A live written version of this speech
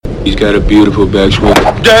He's got a beautiful backswing.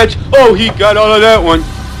 He got all of that one.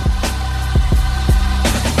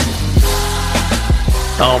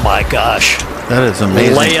 Oh my gosh. That is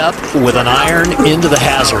amazing. Layup with an iron into the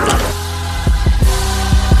hazard.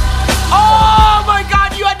 Oh my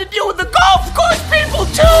God, you had to deal with the golf course people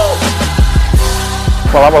too!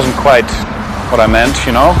 Well, that wasn't quite what I meant,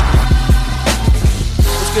 you know.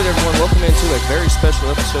 What's good, everyone? Welcome into a very special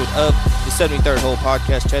episode of the 73rd Hole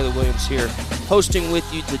Podcast. Taylor Williams here, hosting with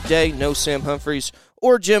you today. No Sam Humphreys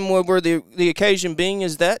or Jim Woodward. The occasion being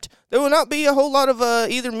is that there will not be a whole lot of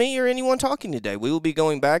either me or anyone talking today. We will be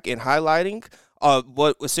going back and highlighting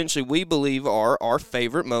what essentially we believe are our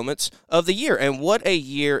favorite moments of the year. And what a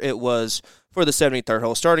year it was for the 73rd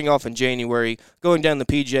Hole. Starting off in January, going down the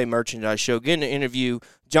PGA Merchandise Show, getting to interview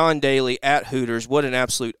John Daly at Hooters. What an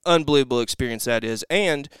absolute unbelievable experience that is.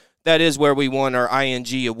 And that is where we won our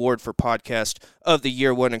ING award for Podcast of the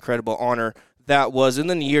Year. What an incredible honor that was. And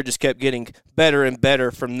then the year just kept getting better and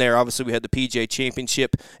better from there. Obviously, we had the PGA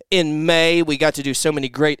Championship in May. We got to do so many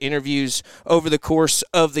great interviews over the course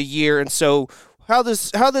of the year. And so how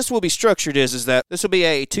this will be structured is that this will be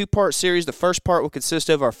a two-part series. The first part will consist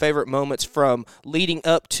of our favorite moments from leading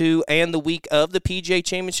up to and the week of the PGA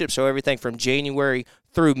Championship, so everything from January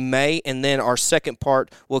through May. And then our second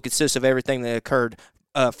part will consist of everything that occurred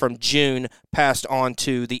from June passed on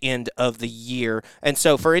to the end of the year. And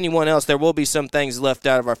so for anyone else, there will be some things left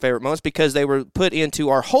out of our favorite moments because they were put into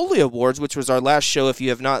our Holy Awards, which was our last show. If you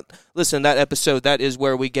have not listened to that episode, that is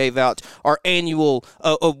where we gave out our annual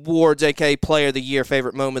awards, aka Player of the Year,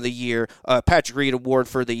 Favorite Moment of the Year, Patrick Reed Award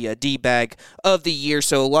for the D-Bag of the Year.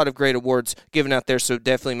 So a lot of great awards given out there, so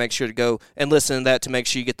definitely make sure to go and listen to that to make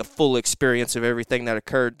sure you get the full experience of everything that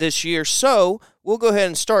occurred this year. So we'll go ahead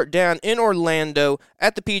and start down in Orlando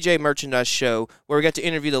at the PGA Merchandise Show, where we got to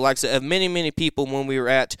interview the likes of many, many people when we were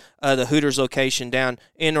at the Hooters location down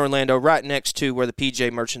in Orlando, right next to where the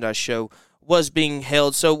PGA Merchandise Show was being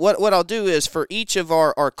held. So what I'll do is for each of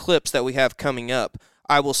our clips that we have coming up,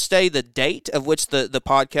 I will stay the date of which the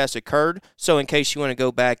podcast occurred, so in case you want to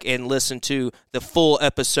go back and listen to the full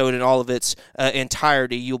episode in all of its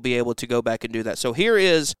entirety, you'll be able to go back and do that. So here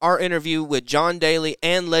is our interview with John Daly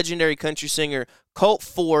and legendary country singer Colt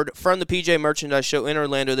Ford from the PGA Merchandise Show in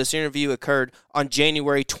Orlando. This interview occurred on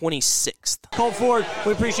January 26th. Colt Ford,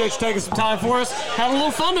 we appreciate you taking some time for us. Having a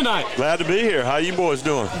little fun tonight. Glad to be here. How you boys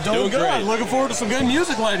doing? Doing good. Great. Looking forward to some good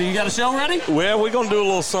music later. You got a show ready? Well, we're going to do a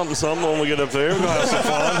little something when we get up there. We're going to have some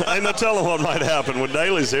fun. Ain't no telling what might happen. With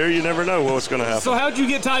Daly's here, you never know what's going to happen. So how'd you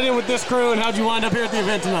get tied in with this crew, and how'd you wind up here at the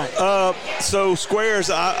event tonight? So Squares,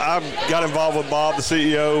 I got involved with Bob, the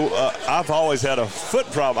CEO. I've always had a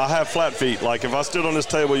foot problem. I have flat feet. Like if I stood on this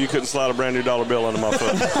table, you couldn't slide a brand new dollar bill under my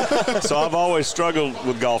foot. So I've always struggled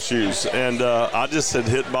with golf shoes, and I just had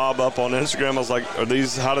hit Bob up on Instagram. I was like, how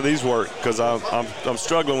do these work? Because I'm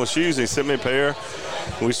struggling with shoes. And he sent me a pair.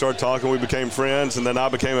 We started talking. We became friends, and then I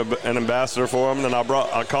became an ambassador for him. And then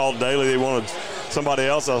I called Daly. They wanted somebody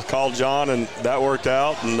else. I called John, and that worked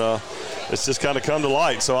out. And it's just kind of come to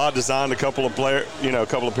light. So I designed a couple of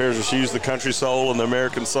pairs of shoes, the Country Soul and the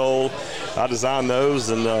American Soul. I designed those,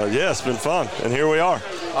 and it's been fun. And here we are.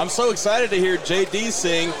 I'm so excited to hear JD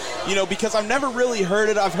sing, because I've never really heard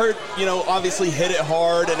it. I've heard, obviously Hit It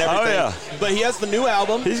Hard and everything. Oh, yeah. But he has the new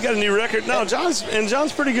album. He's got a new record. No, John's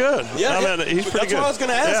pretty good. Yeah, he's pretty good. That's what I was going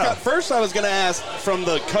to ask. Yeah. First, I was going to ask from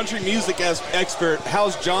the country music expert,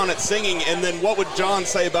 how's John at singing? And then what would John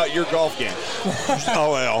say about your golf game?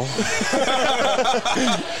 Oh, well.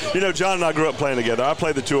 John and I grew up playing together. I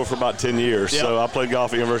played the tour for about 10 years. Yep. So I played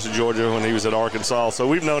golf at University of Georgia when he was at Arkansas. So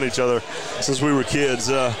we've known each other since we were kids.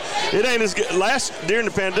 It ain't as good. During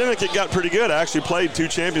the pandemic, it got pretty good. I actually played 2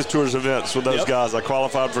 Champions Tours events with those guys. I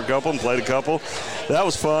qualified for a couple and played a couple. That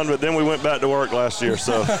was fun, but then we went back to work last year.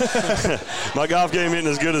 So my golf game isn't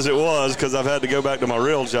as good as it was because I've had to go back to my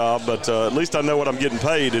real job, but at least I know what I'm getting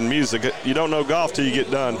paid in music. You don't know golf till you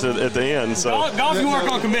get done at the end. So golf, you work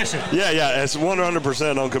on commission. Yeah, it's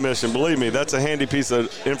 100% on commission. Believe me, that's a handy piece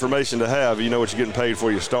of information to have. You know what you're getting paid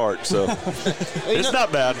before you start, so it's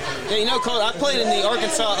not bad. Yeah, Colt, I played in the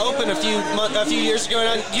Arkansas Open a few years ago,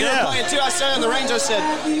 and you were playing too. I sat on the range. I said,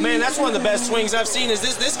 "Man, that's one of the best swings I've seen." Is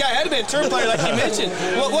this guy had to be a tour player, like you mentioned?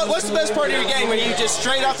 What's the best part of your game? Are you just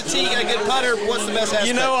straight off the tee, get a good putter? What's the best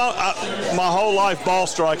aspect? My whole life, ball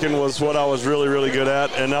striking was what I was really, really good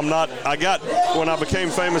at, and when I became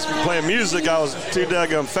famous for playing music, I was too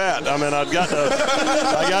daggum fat. I mean, I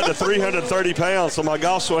got to 330 pounds, so my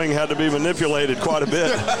golf swing had to be manipulated quite a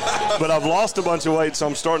bit. But I've lost a bunch of weight, so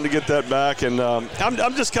I'm starting to get that back. And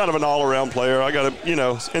I'm just kind of an all-around player. I got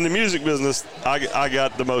to, in the music business, I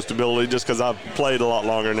got the most ability just because I've played a lot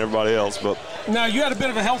longer than everybody else. But now, you had a bit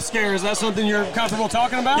of a health scare. Is that something you're comfortable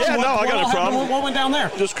talking about? Yeah, I got a problem. What went down there?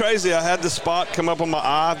 Just crazy. I had this spot come up on my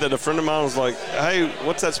eye that a friend of mine was like, hey,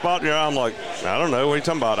 what's that spot in your eye? I'm like, I don't know. What are you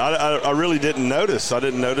talking about? I really didn't notice. I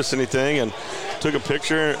didn't notice anything, and took a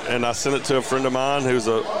picture, and I sent it to a friend of mine who's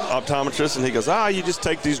an optometrist, and he goes, you just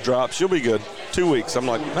take these drops. You'll be good. 2 weeks. I'm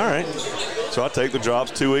like, all right. So I take the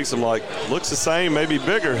drops, 2 weeks. I'm like, looks the same, maybe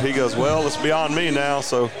bigger. He goes, well, it's beyond me now.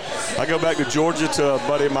 So I go back to Georgia to a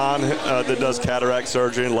buddy of mine that does cataract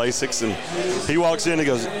surgery and LASIKs, and he walks in and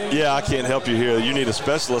goes, yeah, I can't help you here. You need a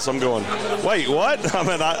specialist. I'm going, wait, what? I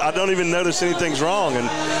mean, I don't even notice anything's wrong. And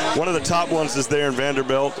one of the top ones is there in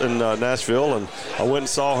Vanderbilt in Nashville, and I went and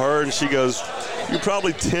saw her, and she goes, you're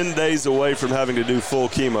probably 10 days away from having to do full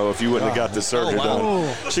chemo if you wouldn't have got this surgery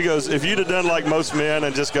done. She goes, if you'd have done like most men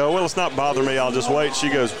and just go, well, it's not bothering me, I'll just wait. She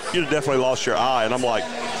goes, you'd have definitely lost your eye. And I'm like,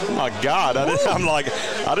 oh my God. I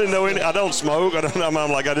didn't know any, I don't smoke.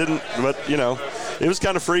 I'm like, I didn't, but it was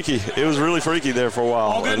kind of freaky. It was really freaky there for a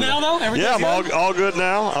while. All good now, though? Yeah, I'm all good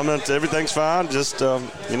now. I mean, everything's fine. Just,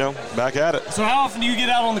 back at it. So how often do you get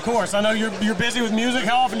out on the course? I know you're busy with music.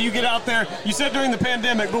 How often do you get out there? You said during the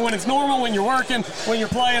pandemic, but when it's normal, when you're working, when you're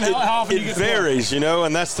playing, how often do you get to It varies,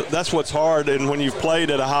 and that's what's hard. And when you've played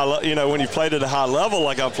at a high level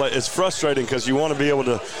like I play, it's frustrating because you want to be able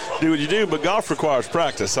to do what you do, but golf requires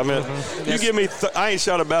practice. I mean, you give me, I ain't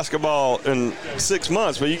shot a basketball in 6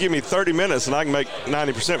 months, but you give me 30 minutes and I can make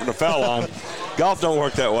 90% from the foul line. Golf don't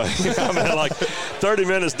work that way. I mean, like 30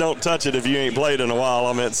 minutes don't touch it if you ain't played in a while.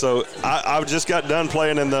 I mean, so I just got done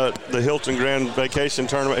playing in the Hilton Grand Vacation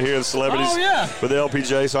Tournament here, the celebrities with the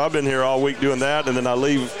LPGA. So I've been here all week doing that, and then I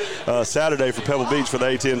leave Saturday for Pebble Beach for the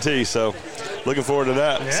AT&T. So looking forward to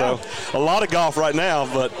that. Yeah. So a lot of golf right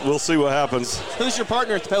now, but we'll see what happens. Who's your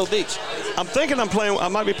partner at the Pebble Beach? I'm thinking I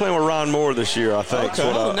might be playing with Ron Moore this year, I think. Okay.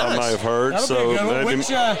 What I might have heard.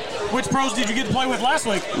 Which pros did you get to play with last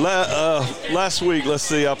week? Last week, let's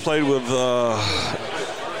see, I played with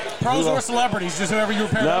pros or celebrities, just whoever you were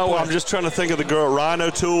paired up with. I'm just trying to think of the girl, Ryan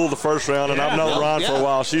O'Toole, the first round, and I've known Ron for a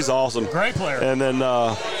while. She's awesome. Great player. And then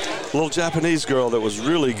a little Japanese girl that was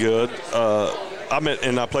really good.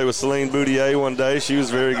 I played with Celine Boudier one day. She was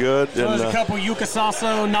very good. So there's a couple, Yuka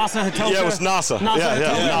Sasso, Nasa Hitoshi. Yeah, it was Nasa.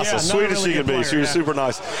 Nasa. Sweet as she could be. She was super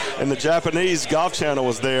nice. And the Japanese Golf Channel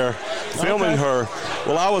was there filming her.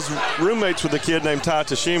 Well, I was roommates with a kid named Tai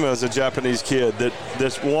Tashima, as a Japanese kid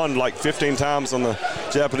that won like 15 times on the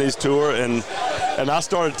Japanese tour. And I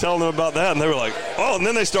started telling them about that, and they were like, oh, and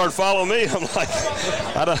then they started following me. I'm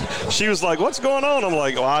like, she was like, what's going on? I'm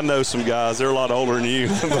like, I know some guys. They're a lot older than you.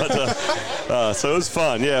 But so it was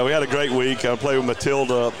fun. Yeah, we had a great week. I played with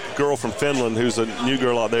Matilda, a girl from Finland who's a new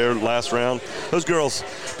girl out there last round. Those girls,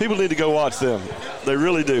 people need to go watch them. They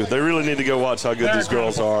really do. They really need to go watch how good these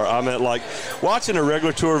girls are. I mean, like, watching a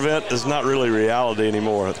regular tour event is not really reality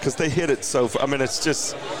anymore because they hit it so far. I mean, it's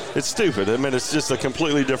stupid. I mean, it's just a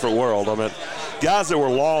completely different world. I mean, guys that were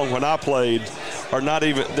long when I played are not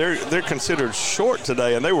even, they're considered short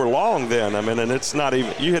today, and they were long then. I mean, and it's not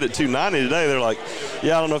even, you hit it 290 today, they're like,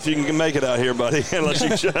 yeah, I don't know if you can make it out here, buddy. Unless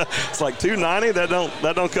it's like 290, that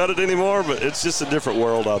don't cut it anymore, but it's just a different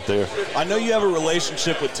world out there. I know you have a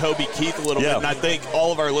relationship with Toby Keith a little bit, and I think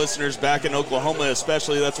all of our listeners back in Oklahoma,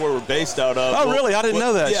 especially, that's where we're based out of. Oh, really? I didn't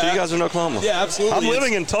know that. So you guys are in Oklahoma. Yeah, absolutely. I'm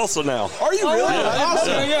living in Tulsa now. Are you really?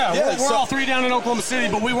 Awesome. Yeah. We're all three down in Oklahoma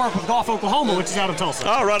City, but we work with Golf Oklahoma, which is out of Tulsa.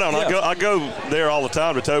 Oh, right on. Yeah. I go there all the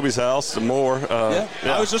time to Toby's house and more.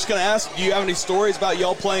 I was just going to ask, do you have any stories about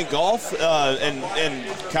y'all playing golf and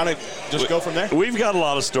kind of just go from there? We've got a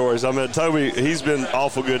lot of stories. I mean, Toby, he's been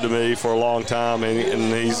awful good to me for a long time,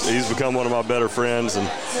 and he's become one of my better friends. And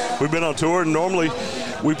we've been on tour, and normally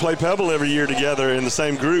we play Pebble every year together in the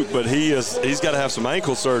same group, but he's got to have some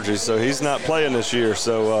ankle surgery, so he's not playing this year.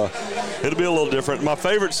 So it'll be a little different. My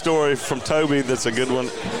favorite story from Toby that's a good one,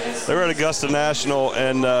 they were at Augusta National,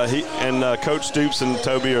 and Coach Stoops and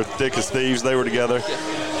Toby are thick as thieves. They were together.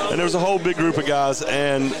 And there was a whole big group of guys,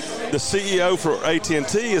 and the CEO for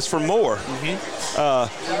AT&T is from Moore.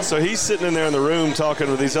 So he's sitting in there in the room talking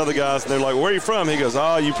with these other guys, and they're like, where are you from? He goes,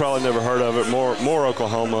 oh, you probably never heard of it, Moore,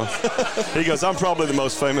 Oklahoma. He goes, I'm probably the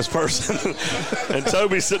most famous person. And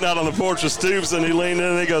Toby's sitting out on the porch with Stoops, and he leaned in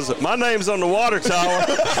and he goes, my name's on the water tower.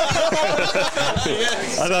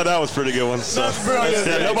 I thought that was a pretty good one. So,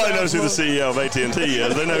 nobody knows who the CEO of AT&T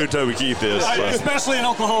is. They know who Toby Keith is. So. Especially in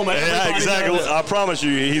Oklahoma. Yeah, exactly. I promise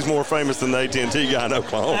you, he's more famous than the AT&T guy in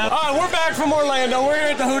Oklahoma. All right, we're back from Orlando. We're here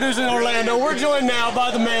at the Hooters in Orlando. We're joined now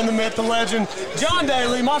by the man, the myth, the legend, John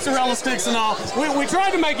Daly, mozzarella sticks and all. We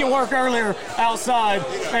tried to make it work earlier outside,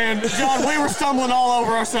 and John, we were stumbling all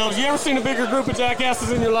over ourselves. You ever seen a bigger group of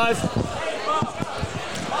jackasses in your life?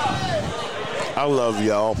 I love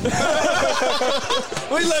y'all.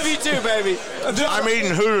 We love you too, baby. I'm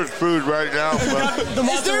eating Hooters food right now.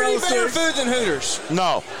 Is there any better food than Hooters?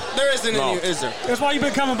 No. There isn't any, is there? That's why you've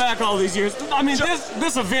been coming back all these years. I mean,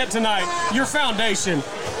 this event tonight, your foundation,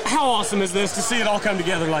 how awesome is this to see it all come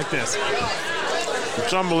together like this?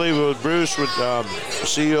 It's unbelievable. With Bruce, with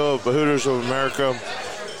CEO of Hooters of America,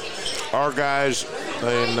 our guys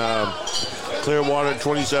in Clearwater,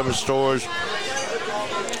 27 stores.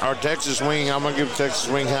 Our Texas Wing, I'm going to give Texas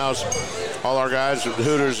Wing House, all our guys at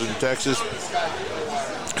Hooters in Texas.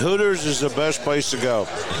 Hooters is the best place to go.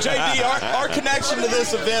 JD, our connection to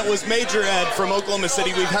this event was Major Ed from Oklahoma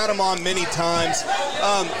City. We've had him on many times,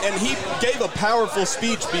 and he gave a powerful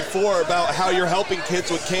speech before about how you're helping kids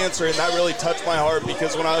with cancer, and that really touched my heart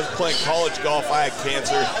because when I was playing college golf, I had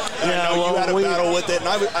cancer, and I know you had a battle with it, and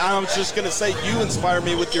I was just going to say you inspire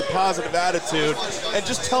me with your positive attitude, and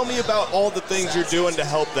just tell me about all the things you're doing to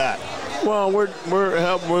help that. Well, we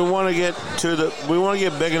want to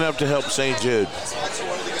get big enough to help St. Jude.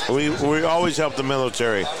 We always help the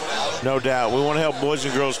military, no doubt. We want to help Boys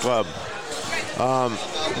and Girls Club.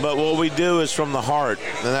 But what we do is from the heart,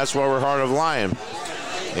 and that's why we're Heart of Lion.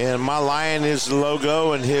 And my lion is the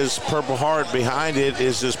logo, and his purple heart behind it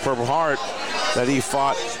is his purple heart that he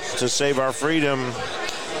fought to save our freedom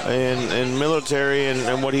in military,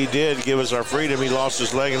 and what he did give us our freedom. He lost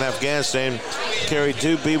his leg in Afghanistan, carried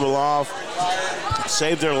 2 people off,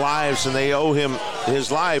 saved their lives, and they owe him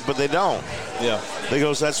his life, but they don't. Yeah.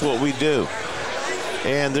 Because that's what we do.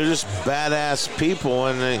 And they're just badass people,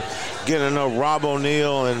 and they get to know Rob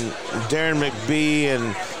O'Neill and Darren McBee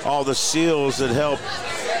and all the SEALs that helped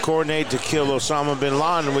coordinate to kill Osama bin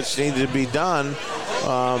Laden, which needed to be done.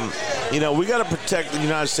 We got to protect the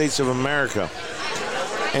United States of America.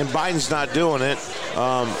 And Biden's not doing it.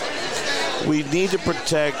 We need to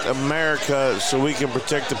protect America so we can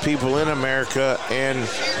protect the people in America. And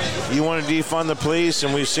you want to defund the police,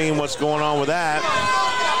 and we've seen what's going on with that.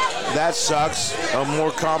 That sucks. More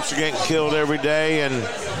cops are getting killed every day, and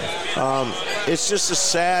it's just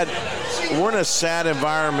we're in a sad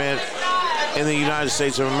environment in the United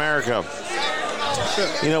States of America.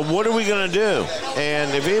 What are we going to do?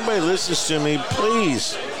 And if anybody listens to me,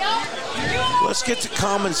 please, let's get to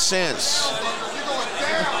common sense.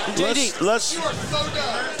 Let's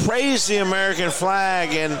praise the American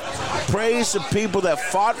flag and praise the people that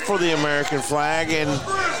fought for the American flag, and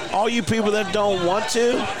all you people that don't want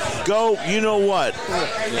to, go, you know what?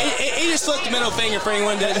 He just flipped the middle finger for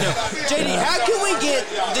anyone that doesn't know. JD, how can we get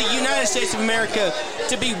the United States of America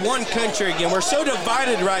to be one country again? We're so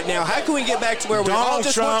divided right now. How can we get back to where we all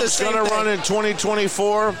just want the same thing? Donald Trump's going to run in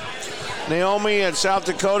 2024. Naomi at South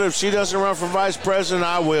Dakota, if she doesn't run for vice president,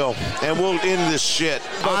 I will. And we'll end this shit.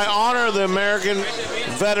 I honor the American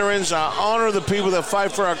veterans. I honor the people that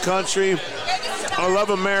fight for our country. I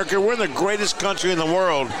love America. We're in the greatest country in the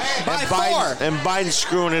world. By far. And Biden's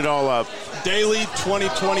screwing it all up. Daly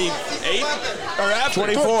 2028 or after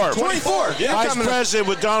 24. 24. Yeah, Vice president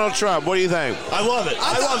with Donald Trump. What do you think? I love it.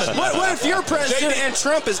 I love it. What if you're president and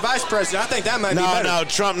Trump is vice president? I think that might be better. No,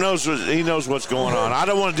 Trump knows what's going on. I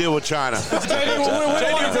don't want to deal with China. JD, we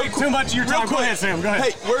don't want to take too much of your time. Go ahead, Sam. Go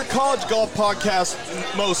ahead. Hey, we're a college golf podcast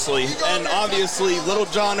mostly, and obviously Little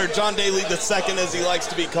John, or John Daly II, as he likes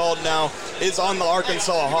to be called now, is on the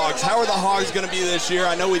Arkansas Hogs. How are the Hogs going to be this year?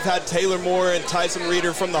 I know we've had Taylor Moore and Tyson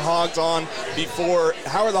Reeder from the Hogs on before.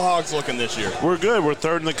 How are the Hogs looking this year? We're good. We're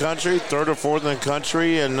third in the country, third or fourth in the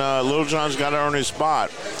country, and Little John's got to earn his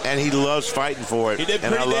spot, and he loves fighting for it. He did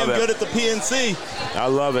pretty damn good at the PNC. I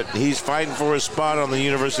love it. He's fighting for his spot on the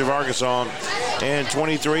University of Arkansas, and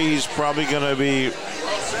 23, he's probably going to be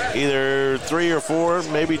either 3 or 4,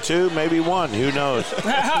 maybe 2, maybe 1. Who knows?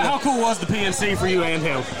 How cool was the PNC for you and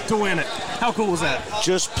him to win it? How cool was that?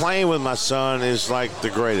 Just playing with my son is like the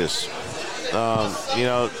greatest.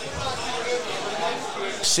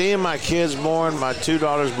 Seeing my kids born, my 2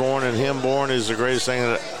 daughters born, and him born is the greatest thing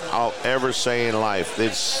that I'll ever say in life.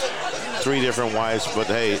 It's 3 different wives, but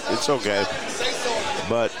hey, it's okay.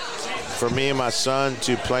 But for me and my son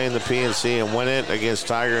to play in the PNC and win it against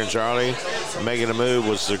Tiger and Charlie, making a move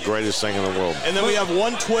was the greatest thing in the world. And then we have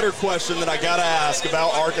one Twitter question that I got to ask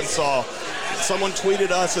about Arkansas. Someone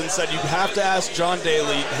tweeted us and said, you have to ask John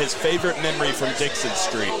Daly his favorite memory from Dixon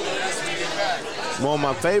Street. Well,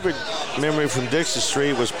 my favorite memory from Dixon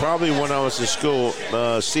Street was probably when I was in school.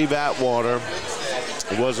 Steve Atwater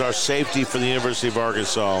was our safety for the University of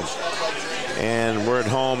Arkansas. And we're at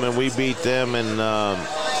home, and we beat them in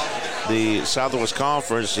the Southwest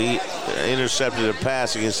Conference. He intercepted a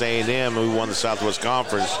pass against A&M, and we won the Southwest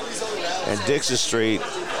Conference. And Dixon Street,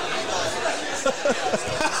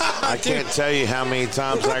 I can't tell you how many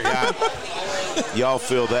times I got, y'all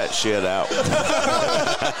fill that shit out.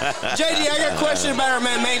 JD, I got a question about our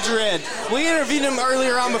man Major Ed. We interviewed him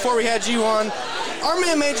earlier on before we had you on. Our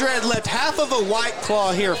man Major Ed left half of a White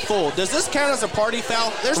Claw here full. Does this count as a party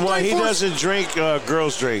foul? Well, he doesn't drink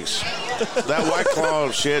girls' drinks. That White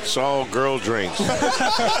Claw shit's all girl drinks.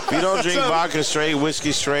 If you don't drink vodka straight,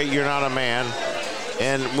 whiskey straight, you're not a man.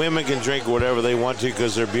 And women can drink whatever they want to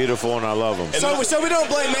because they're beautiful and I love them. So we don't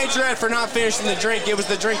blame Major Ed for not finishing the drink. It was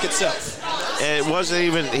the drink itself. It wasn't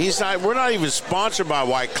even, we're not even sponsored by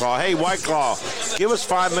White Claw. Hey, White Claw, give us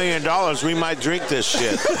 $5 million. We might drink this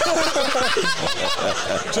shit.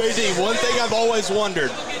 JD, one thing I've always wondered,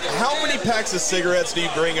 how many packs of cigarettes do you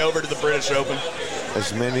bring over to the British Open?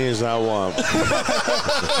 As many as I want.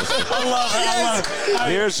 I love it.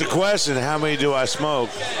 Here's the question, how many do I smoke?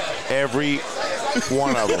 Every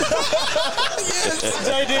one of them.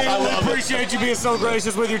 JD, we appreciate you being so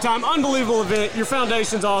gracious with your time. Unbelievable event. Your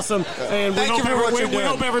foundation's awesome. And we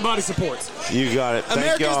hope everybody supports. You got it.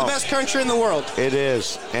 America's the best country in the world. It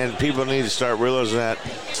is. And people need to start realizing that.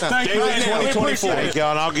 Thank you. Thank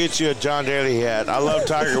y'all. And I'll get you a John Daly hat. I love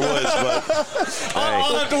Tiger Woods, but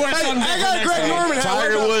I'll have to wear something I got a Greg Norman hat.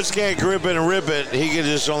 Tiger Woods can't grip it and rip it. He can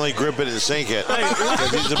just only grip it and sink it.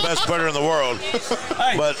 Because he's the best putter in the world.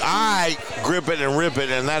 But I grip it and rip it,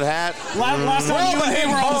 and that hat. Last time you and he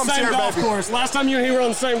were on the same golf course. Last time you and he were on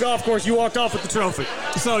the same golf course, you walked off with the trophy.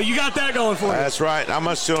 So you got that going for you. That's right. I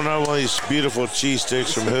must still know one of these beautiful cheese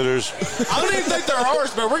sticks from Hooters. I don't even think they're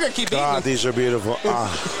ours, but we're going to keep eating them. These are beautiful.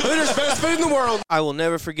 Hooters, best food in the world. I will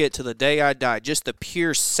never forget till the day I die just the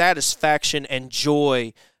pure satisfaction and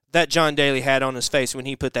joy that John Daly had on his face when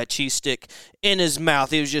he put that cheese stick in his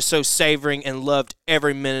mouth. He was just so savoring and loved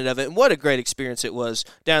every minute of it. And what a great experience it was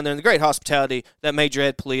down there. And the great hospitality that Major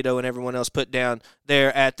Ed Polito and everyone else put down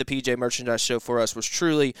there at the PJ Merchandise Show for us was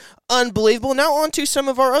truly unbelievable. Now on to some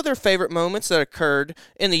of our other favorite moments that occurred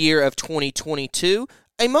in the year of 2022.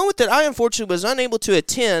 A moment that I unfortunately was unable to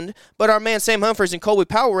attend, but our man Sam Humphries and Colby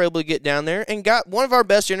Powell were able to get down there and got one of our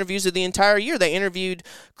best interviews of the entire year. They interviewed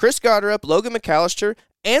Chris Gotterup, Logan McAllister,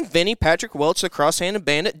 and Vinny Patrick Welch, the cross-handed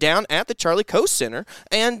bandit, down at the Charlie Coast Center.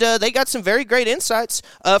 And they got some very great insights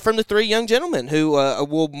from the three young gentlemen who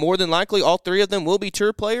will more than likely, all three of them will be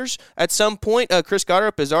tour players at some point. Chris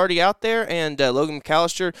Gotterup is already out there, and Logan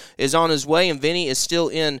McAllister is on his way, and Vinny is still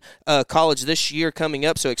in college this year coming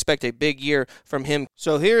up, so expect a big year from him.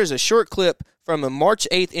 So here is a short clip from a March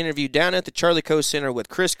 8th interview down at the Charlie Coast Center with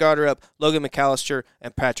Chris Gotterup, Logan McAllister,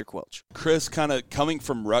 and Patrick Welch. Chris, kind of coming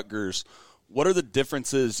from Rutgers, what are the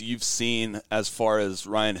differences you've seen as far as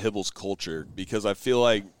Ryan Hybl's culture? Because I feel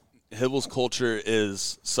like Hybl's culture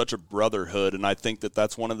is such a brotherhood, and I think that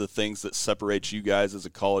that's one of the things that separates you guys as a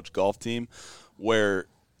college golf team, where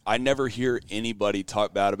I never hear anybody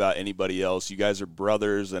talk bad about anybody else. You guys are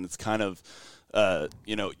brothers, and it's kind of,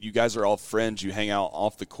 you guys are all friends. You hang out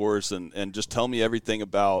off the course, and just tell me everything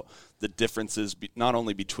about the differences, not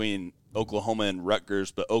only between Oklahoma and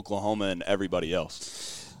Rutgers, but Oklahoma and everybody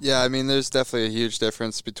else. Yeah, I mean, there's definitely a huge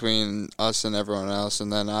difference between us and everyone else.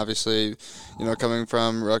 And then obviously, coming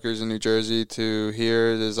from Rutgers in New Jersey to here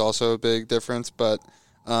is also a big difference. But,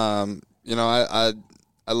 I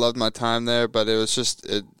loved my time there, but it was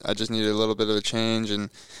I just needed a little bit of a change. And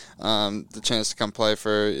the chance to come play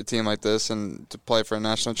for a team like this and to play for a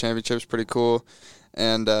national championship is pretty cool.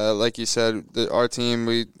 And like you said, our team,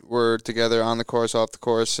 we were together on the course, off the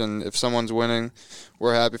course, and if someone's winning,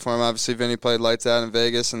 we're happy for him. Obviously, Vinny played lights out in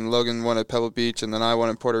Vegas, and Logan won at Pebble Beach, and then I won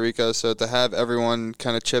in Puerto Rico. So to have everyone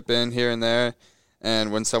kind of chip in here and there,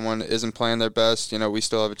 and when someone isn't playing their best, we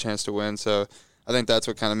still have a chance to win. So I think that's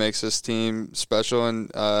what kind of makes this team special, and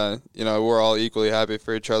we're all equally happy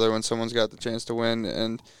for each other when someone's got the chance to win,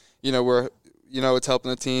 and it's helping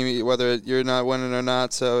the team whether you're not winning or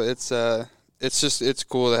not. So it's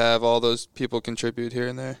cool to have all those people contribute here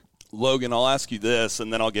and there. Logan, I'll ask you this,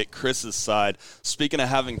 and then I'll get Chris's side. Speaking of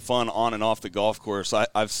having fun on and off the golf course,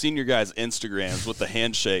 I've seen your guys' Instagrams with the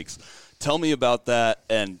handshakes. Tell me about that,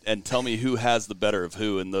 and tell me who has the better of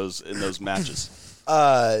who in those matches.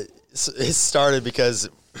 It started because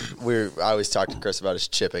I always talk to Chris about his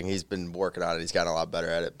chipping. He's been working on it. He's gotten a lot better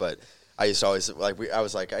at it. But I used to always I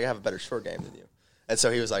was like, I have a better short game than you. And so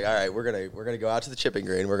he was like, all right, we're gonna go out to the chipping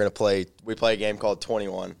green. We play a game called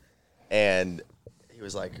 21, and he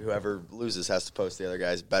was like, whoever loses has to post the other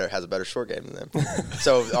guy's has a better short game than them.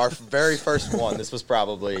 So our very first one, this was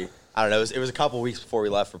probably, I don't know, it was a couple weeks before we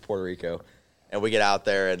left for Puerto Rico. And we get out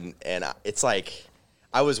there, and it's like,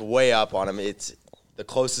 I was way up on him. It's the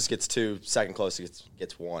closest gets 2, second closest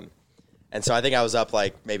gets 1. And so I think I was up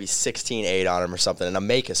like maybe 16-8 on him or something, and a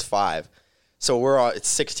make is 5. So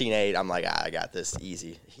it's 16-8. I'm like, I got this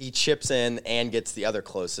easy. He chips in and gets the other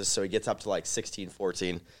closest, so he gets up to like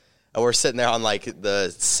 16-14. And we're sitting there on like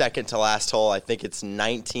the second to last hole. I think it's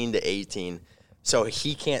 19-18. So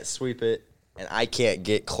he can't sweep it, and I can't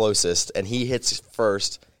get closest. And he hits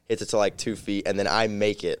first, hits it to like 2 feet, and then I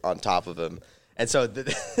make it on top of him. And so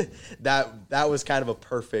that was kind of a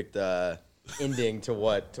perfect ending to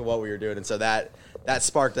what we were doing. And so that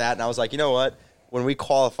sparked that, and I was like, you know what? When we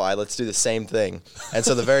qualify, let's do the same thing. And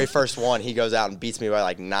so the very first one, he goes out and beats me by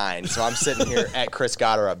like 9. So I'm sitting here at Chris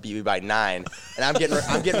Gotterup, beat me by 9, and I'm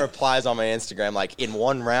getting replies on my Instagram like, in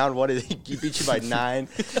one round, what did he beat you by 9?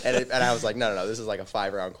 And I was like, no, this is like a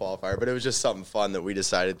 5-round qualifier. But it was just something fun that we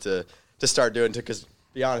decided to start doing. Because to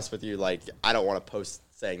be honest with you, like, I don't want to post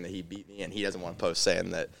saying that he beat me, and he doesn't want to post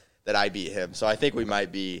saying that I beat him. So I think we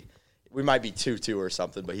might be 2-2 or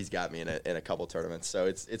something, but he's got me in a couple tournaments. So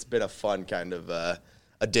it's been a fun kind of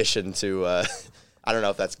addition to. I don't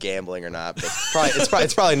know if that's gambling or not, but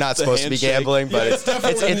it's probably not supposed to be gambling, but it's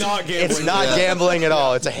definitely not gambling. It's not gambling at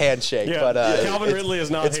all. It's a handshake. Yeah. But Calvin Ridley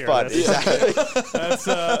is not here. It's fun. That's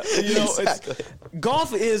exactly.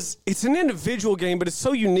 Golf it's an individual game, but it's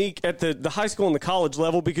so unique at the high school and the college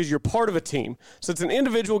level because you're part of a team. So it's an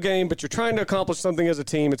individual game, but you're trying to accomplish something as a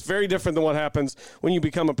team. It's very different than what happens when you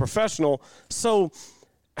become a professional. So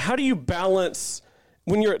how do you balance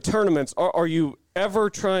when you're at tournaments? Are you ever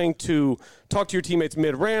trying to talk to your teammates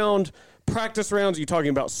mid-round, practice rounds? Are you talking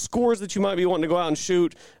about scores that you might be wanting to go out and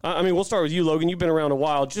shoot? I mean, we'll start with you, Logan. You've been around a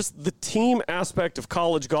while. Just the team aspect of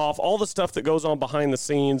college golf, all the stuff that goes on behind the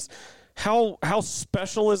scenes. How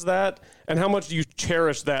special is that, and how much do you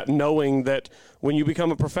cherish that, knowing that when you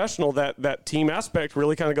become a professional, that team aspect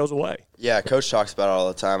really kind of goes away? Yeah, Coach talks about it all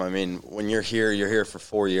the time. I mean, when you're here for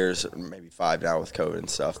 4 years, maybe 5 now with COVID and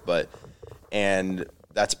stuff, and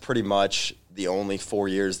that's pretty much the only 4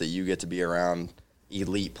 years that you get to be around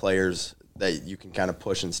elite players that you can kind of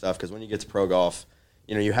push and stuff. Because when you get to pro golf,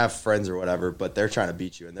 you have friends or whatever, but they're trying to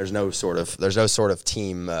beat you, and there's no sort of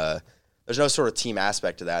team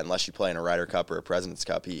aspect to that unless you play in a Ryder Cup or a President's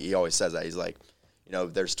Cup. He always says that. He's like,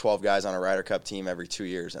 there's 12 guys on a Ryder Cup team every 2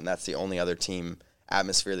 years, and that's the only other team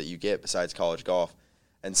atmosphere that you get besides college golf.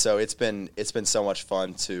 And so it's been so much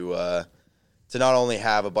fun to not only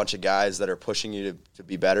have a bunch of guys that are pushing you to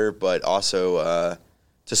be better, but also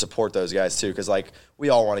to support those guys too. Because like we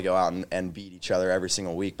all want to go out and beat each other every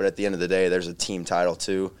single week, but at the end of the day, there's a team title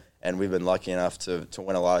too. And we've been lucky enough to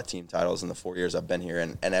win a lot of team titles in the 4 years I've been here.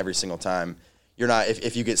 And every single time, you're not,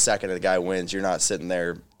 if you get second and the guy wins, you're not sitting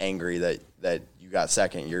there angry that you got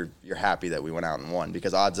second. You're happy that we went out and won,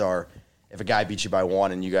 because odds are if a guy beats you by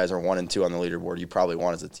 1 and you guys are 1 and 2 on the leaderboard, you probably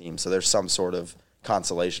won as a team. So there's some sort of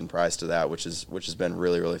consolation prize to that, which has been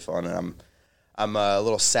really, really fun. And I'm a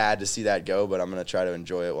little sad to see that go, but I'm going to try to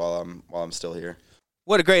enjoy it while I'm still here.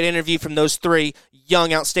 What a great interview from those 3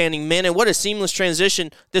 young, outstanding men, and what a seamless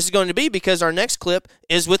transition this is going to be, because our next clip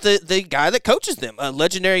is with the guy that coaches them, a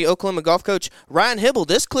legendary Oklahoma golf coach, Ryan Hybl.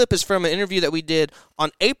 This clip is from an interview that we did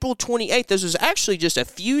on April 28th. This was actually just a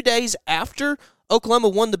few days after Oklahoma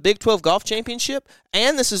won the Big 12 Golf Championship,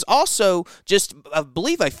 and this is also just, I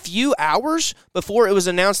believe, a few hours before it was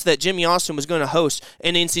announced that Jimmy Austin was going to host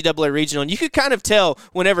an NCAA regional. And you could kind of tell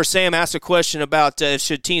whenever Sam asked a question about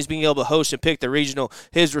should teams being able to host and pick the regional,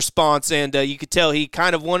 his response, and you could tell he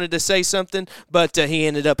kind of wanted to say something, but he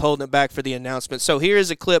ended up holding it back for the announcement. So here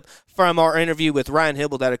is a clip from our interview with Ryan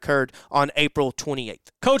Hybl that occurred on April 28th.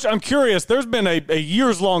 Coach, I'm curious. There's been a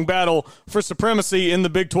years-long battle for supremacy in the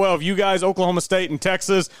Big 12. You guys, Oklahoma State and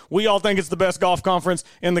Texas, we all think it's the best golf conference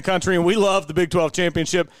in the country, and we love the Big 12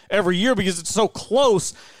 championship every year because it's so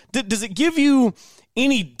close. Does it give you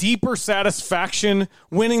any deeper satisfaction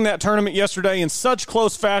winning that tournament yesterday in such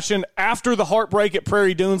close fashion after the heartbreak at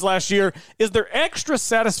Prairie Dunes last year? Is there extra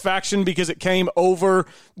satisfaction because it came over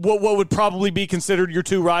what would probably be considered your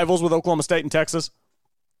 2 rivals with Oklahoma State and Texas?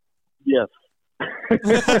 Yes. I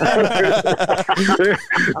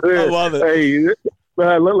love it. Hey,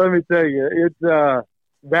 let me tell you, it's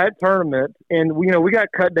that tournament, and we got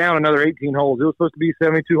cut down another 18 holes. It was supposed to be a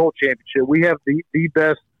 72-hole championship. We have the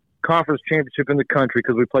best conference championship in the country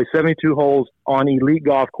because we play 72 holes on elite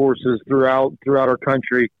golf courses throughout our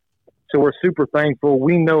country. So we're super thankful.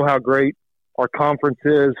 We know how great our conference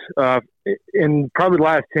is. In probably the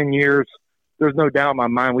last 10 years, there's no doubt in my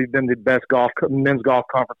mind we've been the best men's golf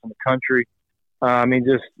conference in the country. I mean,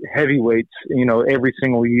 just heavyweights, every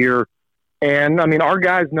single year. And, I mean, our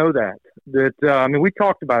guys know that. I mean, we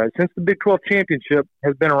talked about it. Since the Big 12 championship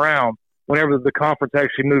has been around, whenever the conference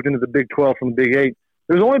actually moved into the Big 12 from the Big 8,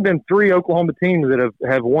 there's only been 3 Oklahoma teams that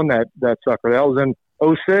have won that sucker. That was in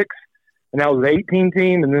 06, and that was the 18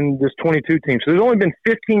 team, and then this 22 team. So there's only been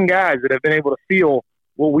 15 guys that have been able to feel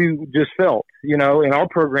what we just felt, in our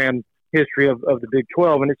program history of the Big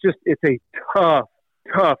 12. And it's a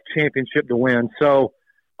tough championship to win. So,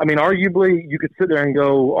 I mean, arguably you could sit there and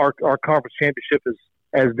go, our conference championship is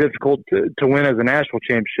as difficult to win as a national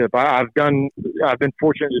championship. I've been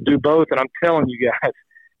fortunate to do both, and I'm telling you guys,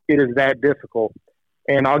 it is that difficult.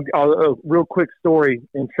 And I'll a real quick story.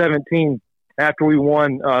 In 17, after we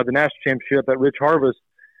won the national championship at Rich Harvest,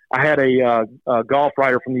 I had a golf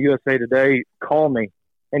writer from the USA Today call me,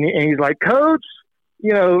 and he's like, "Coach,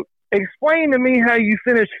 explain to me how you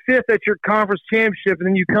finished 5th at your conference championship, and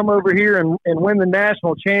then you come over here and win the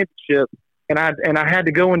national championship." And I had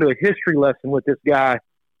to go into a history lesson with this guy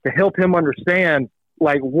to help him understand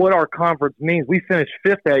what our conference means. We finished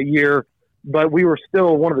 5th that year, but we were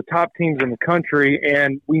still one of the top teams in the country,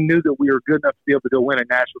 and we knew that we were good enough to be able to go win a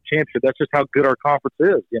national championship. That's just how good our conference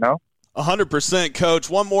is, 100%, Coach.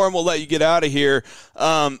 One more, and we'll let you get out of here.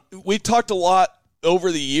 We've talked a lot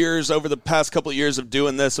over the past couple of years of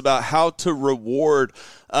doing this, about how to reward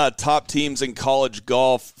top teams in college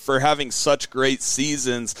golf for having such great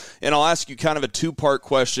seasons. And I'll ask you kind of a 2-part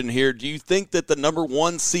question here. Do you think that the number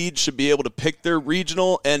 1 seed should be able to pick their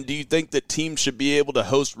regional, and do you think that teams should be able to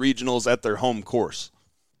host regionals at their home course?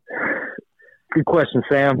 Good question,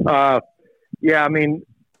 Sam. Yeah, I mean,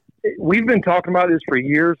 we've been talking about this for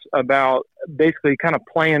years, about basically kind of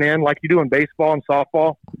playing in like you do in baseball and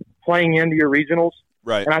softball, playing into your regionals.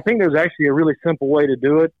 Right. And I think there's actually a really simple way to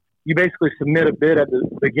do it. You basically submit a bid at the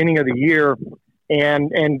beginning of the year,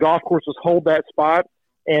 and golf courses hold that spot.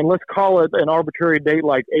 And let's call it an arbitrary date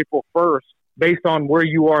like April 1st. Based on where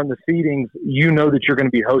you are in the seedings, that you're going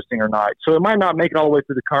to be hosting or not. So it might not make it all the way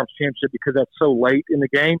through the conference championship because that's so late in the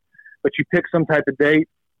game, but you pick some type of date.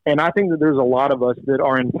 And I think that there's a lot of us that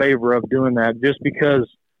are in favor of doing that, just because,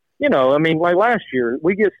 like last year,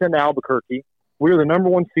 we get sent to Albuquerque. We were the number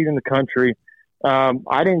 1 seed in the country.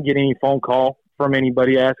 I didn't get any phone call from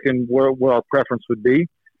anybody asking where our preference would be.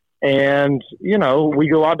 And, we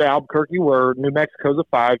go out to Albuquerque where New Mexico's a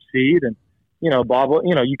 5 seed, and, blah, blah,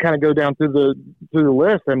 you kind of go down through the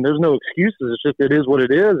list, and there's no excuses. It's just, it is what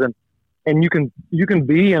it is. And you can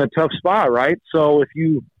be in a tough spot, right? So if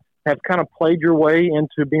you have kind of played your way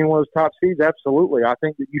into being one of those top seeds, absolutely. I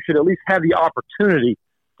think that you should at least have the opportunity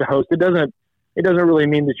to host. It doesn't really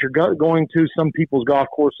mean that you're going to. Some people's golf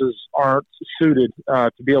courses aren't suited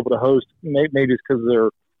to be able to host. Maybe it's because they're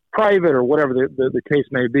private or whatever the case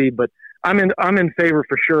may be. But I'm in favor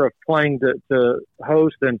for sure of playing to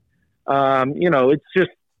host. And it's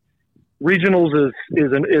just regionals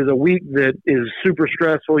is a week that is super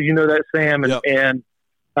stressful. You know that, Sam. And, yep. and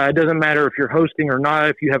it doesn't matter if you're hosting or not,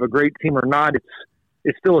 if you have a great team or not.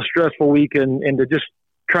 It's still a stressful week, and to just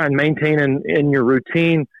try and maintain in your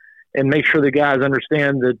routine and make sure the guys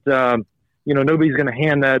understand that, nobody's going to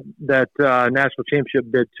hand that national championship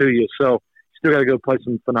bid to you. So you still got to go play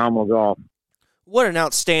some phenomenal golf. What an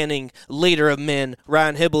outstanding leader of men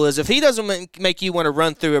Ryan Hybl is. If he doesn't make you want to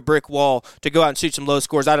run through a brick wall to go out and shoot some low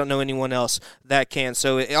scores, I don't know anyone else that can.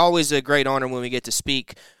 So it's always a great honor when we get to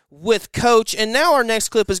speak with Coach. And now our next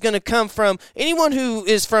clip is going to come from anyone who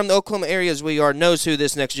is from the Oklahoma area as we are knows who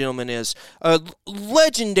this next gentleman is.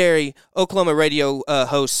 Legendary Oklahoma radio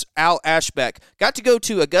host Al Eschbach got to go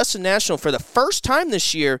to Augusta National for the first time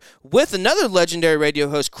this year with another legendary radio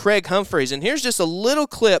host, Craig Humphreys. And here's just a little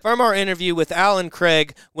clip from our interview with Al and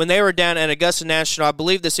Craig when they were down at Augusta National. I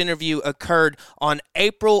believe this interview occurred on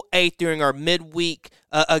April 8th during our midweek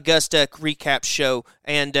Augusta recap show.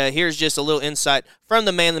 And here's just a little insight from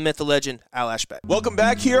the man, the myth, the legend, Al Eschbach. Welcome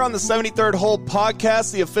back here on the 73rd Hole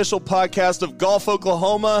Podcast, the official podcast of Golf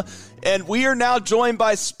Oklahoma. And we are now joined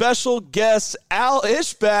by special guest Al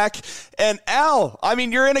Eschbach. And Al, I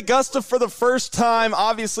mean, you're in Augusta for the first time.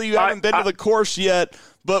 Obviously, you haven't been to the course yet.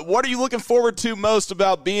 But what are you looking forward to most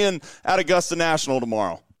about being at Augusta National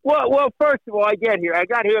tomorrow? Well, first of all, I got here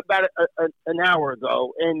about an hour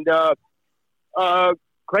ago. And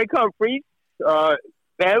Craig Humphreys,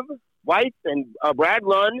 Bev Weiss, and Brad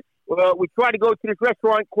Lund. We tried to go to this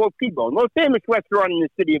restaurant called T-Bone, most famous restaurant in the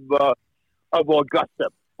city of Augusta.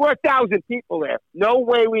 4,000 people there. No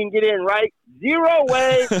way we can get in, right? Zero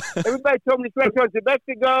way. Everybody told me this restaurant's the best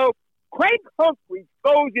to go. Craig Humphreys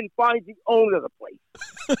goes and finds the owner of the place.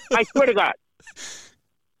 I swear to God.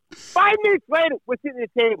 5 minutes later, we're sitting at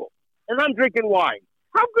the table, and I'm drinking wine.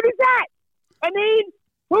 How good is that? I mean,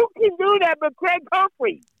 who can do that but Craig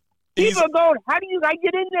Humphreys? People are going, how do you guys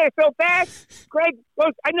get in there so fast? Craig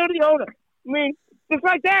goes, I know the owner. I mean, just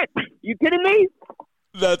like that. You kidding me?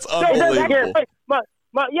 That's unbelievable.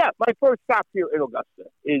 My first stop here in Augusta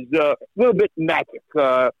is a little bit magic.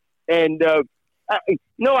 I was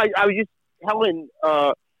just telling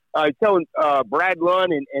Brad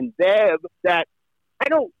Lund and Bev that I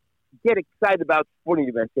don't get excited about sporting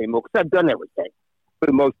events anymore because I've done everything for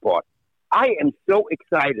the most part. I am so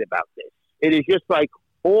excited about this. It is just like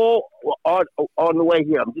all on the way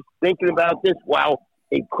here. I'm just thinking about this. Wow,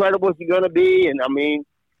 incredible it's going to be. And, I mean,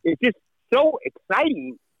 it's just so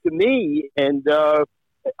exciting to me. And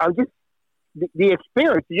I'm just the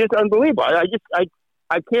experience is just unbelievable. I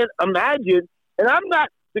can't imagine. And I'm not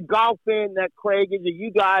the golf fan that Craig is or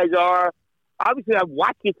you guys are. Obviously, I've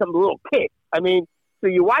watched you from a little kid. I mean, so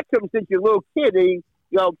you watch them since you're a little kid, and you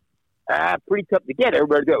go, pretty tough to get.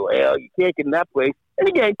 Everybody go, well, you can't get in that place. And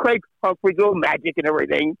again, Craig Humphreys, little magic and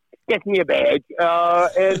everything, gets me a badge. I'm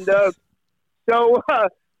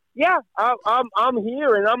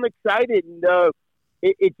here and I'm excited. And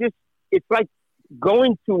it's like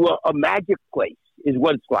going to a magic place is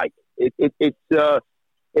what it's like. That's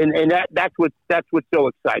what's so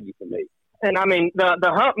exciting for me. And I mean,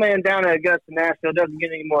 the hump man down at Augusta National doesn't get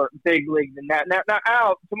any more big league than that. Now,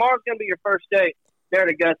 Al, tomorrow's going to be your first day there at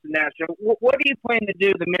Augusta National. What do you plan to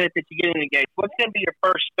do the minute that you get engaged? What's going to be your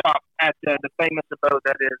first stop at the famous abode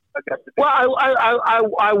that is Augusta National? Well,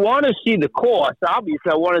 I want to see the course.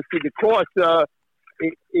 Obviously, I want to see the course.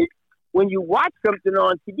 When you watch something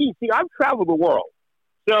on TV, see, I've traveled the world.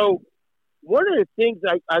 So one of the things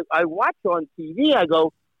I watch on TV, I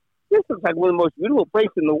go, this looks like one of the most beautiful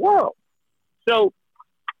places in the world. So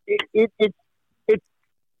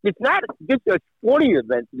it's not just a sporting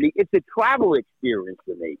event to me. It's a travel experience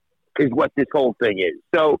for me, is what this whole thing is.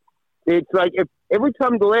 So it's like if every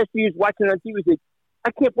time the last few years watching it on TV, it's like,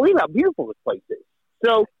 I can't believe how beautiful this place is.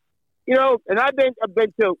 So, and I've been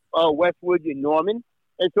to Westwood and Norman,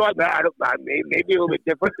 and so maybe a little bit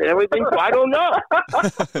different than everything. So I don't know,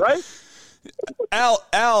 right? Al,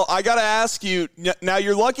 I got to ask you, now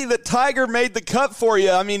you're lucky that Tiger made the cut for you.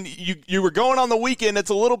 I mean, you were going on the weekend. It's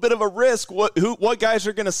a little bit of a risk. What guys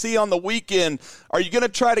are going to see on the weekend? Are you going to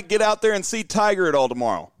try to get out there and see Tiger at all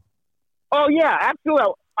tomorrow? Oh, yeah,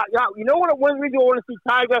 absolutely. You know what? One reason I want to see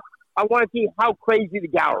Tiger, I want to see how crazy the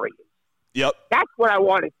gallery is. Yep. That's what I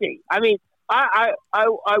want to see. I mean, I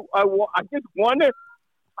just wonder,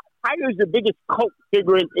 Tiger's the biggest cult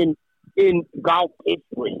figure in golf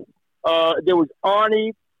history. There was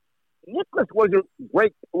Arnie. Nicklaus wasn't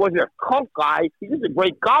a cult guy. He's just a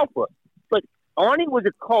great golfer. But Arnie was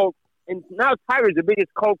a cult, and now Tiger's the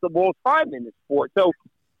biggest cult of all time in the sport. So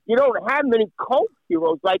you don't have many cult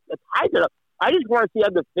heroes like the Tiger. I just want to see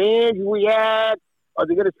other fans we had. Are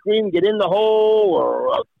they going to scream, get in the hole,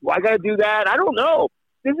 or I got to do that? I don't know.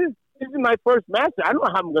 This is my first match. I don't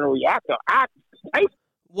know how I'm going to react or act.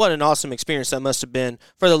 What an awesome experience that must have been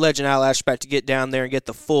for the legend Al Eschbach to get down there and get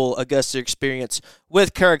the full Augusta experience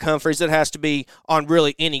with Craig Humphreys. That has to be on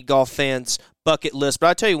really any golf fan's bucket list. But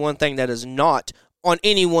I tell you one thing that is not on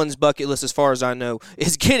anyone's bucket list as far as I know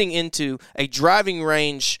is getting into a driving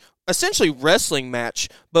range, essentially wrestling match,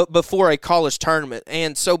 but before a college tournament.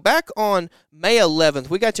 And so back on May 11th,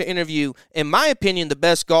 we got to interview, in my opinion, the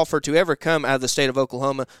best golfer to ever come out of the state of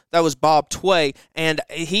Oklahoma. That was Bob Tway, and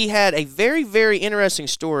he had a very, very interesting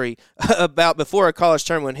story about before a college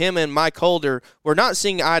tournament when him and Mike Holder were not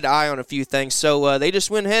seeing eye to eye on a few things, so they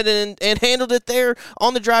just went ahead and handled it there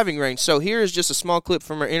on the driving range. So here is just a small clip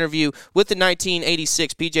from our interview with the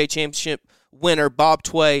 1986 PGA Championship winner, Bob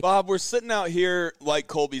Tway. Bob, we're sitting out here, like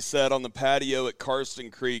Colby said, on the patio at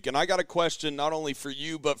Karsten Creek, and I got a question not only for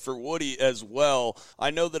you but for Woody as well.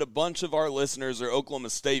 I know that a bunch of our listeners are Oklahoma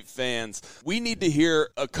State fans. We need to hear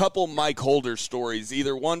a couple Mike Holder stories,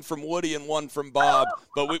 either one from Woody and one from Bob,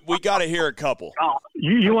 but we got to hear a couple.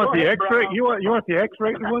 You want the X-ray? You want the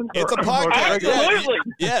X-rated one? It's a podcast. Absolutely.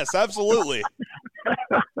 Yes, absolutely.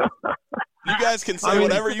 You guys can say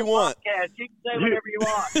whatever you want. Yeah, you can say whatever you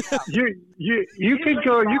want. Yeah. You could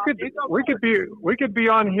go. You could. We could be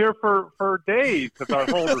on here for days about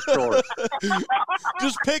Holder stories.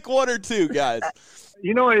 Just pick one or two, guys.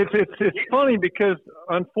 You know, it's funny because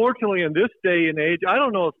unfortunately in this day and age, I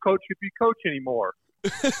don't know if Coach should be coach anymore.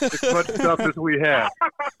 As much stuff as we have.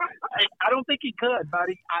 don't think he could,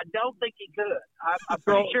 buddy. I don't think he could. I'm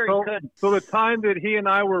pretty sure he couldn't. So the time that he and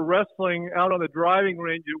I were wrestling out on the driving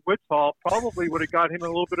range at Wichita probably would have got him in a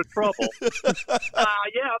little bit of trouble.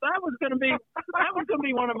 Yeah, that was going to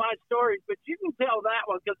be one of my stories, but you can tell that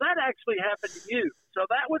one because that actually happened to you. So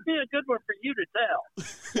that would be a good one for you to tell.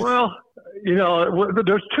 Well,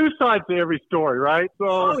 there's two sides to every story, right?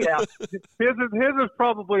 So yeah. His is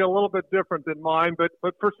probably a little bit different than mine, but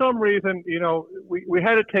for some reason, we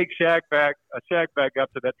had to take Shag back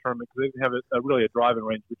up to that tournament because they didn't have really a driving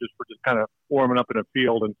range. We were just kind of warming up in a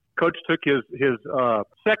field, and Coach took his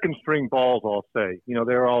second string balls, I'll say. They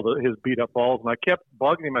were all his beat up balls, and I kept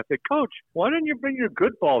bugging him. I said, Coach, why didn't you bring your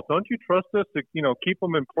good balls? Don't you trust us to keep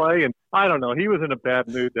them in play? And I don't know, he was in a bad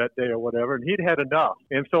mood that day or whatever, and he'd had enough.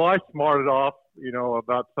 And so I smarted off,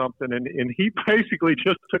 about something, and he basically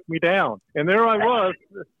just took me down. And there I was,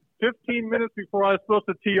 15 minutes before I was supposed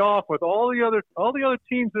to tee off with all the other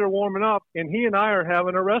teams that are warming up, and he and I are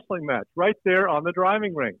having a wrestling match right there on the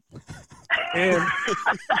driving range. And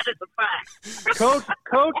that is a fact.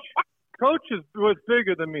 Coach was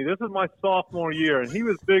bigger than me. This is my sophomore year, and he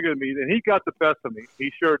was bigger than me, and he got the best of me.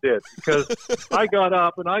 He sure did, because I got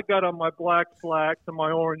up, and I got on my black slacks and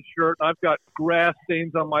my orange shirt, and I've got grass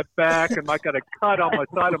stains on my back, and I got a cut on my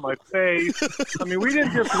side of my face. I mean, we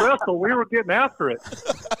didn't just wrestle. We were getting after it.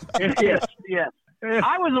 And, yes.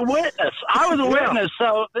 I was a witness.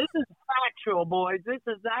 So this is factual, boys. This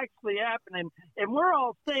is actually happening. And we're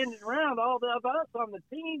all standing around, all of us on the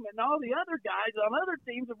team and all the other guys on other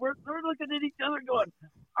teams, and we're looking at each other going,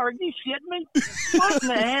 are you shitting me? What in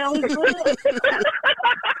the hell is this?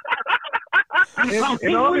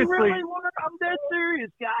 I'm dead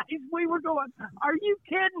serious, guys. We were going, are you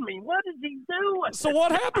kidding me? What is he doing? So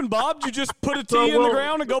what happened, Bob? Did you just put a tee in the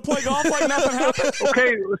ground and go play golf like nothing happened?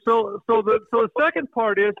 Okay, so the second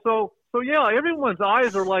part is, so yeah, everyone's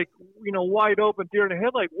eyes are like, wide open, deer in the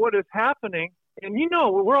headlight. What is happening? And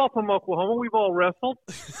we're all from Oklahoma. We've all wrestled.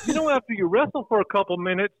 After you wrestle for a couple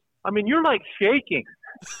minutes, I mean, you're like shaking.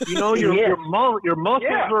 Your muscles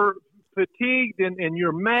are fatigued, and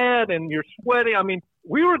you're mad, and you're sweating. I mean,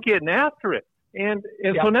 we were getting after it, and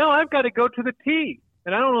so now I've got to go to the tee.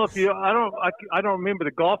 And I don't know if I don't remember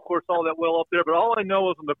the golf course all that well up there, but all I know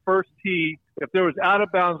is on the first tee, if there was out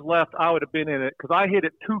of bounds left, I would have been in it because I hit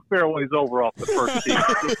it 2 fairways over off the first tee.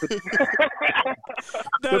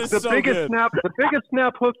 The biggest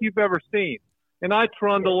snap hook you've ever seen. And I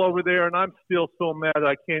trundle over there, and I'm still so mad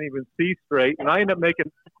I can't even see straight. And I end up make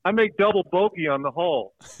double bogey on the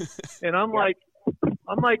hole. And I'm like,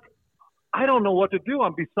 I don't know what to do.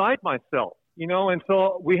 I'm beside myself. And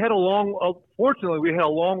so fortunately, we had a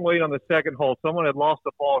long wait on the second hole. Someone had lost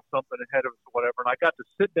the ball or something ahead of us or whatever. And I got to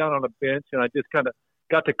sit down on a bench, and I just kind of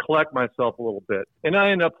got to collect myself a little bit. And I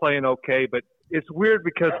ended up playing okay, but it's weird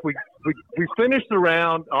because we finished the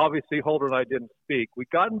round. Obviously, Holder and I didn't speak. We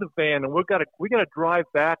got in the van, and we got to drive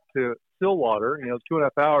back to Stillwater, 2.5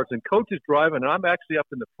 hours. And Coach is driving, and I'm actually up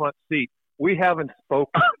in the front seat. We haven't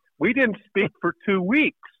spoken. We didn't speak for 2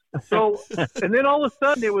 weeks. So, and then all of a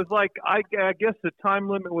sudden it was like, I guess the time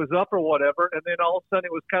limit was up or whatever. And then all of a sudden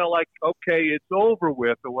it was kind of like, okay, it's over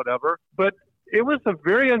with or whatever. But it was a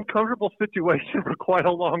very uncomfortable situation for quite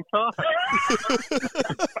a long time.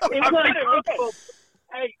 It was uncomfortable.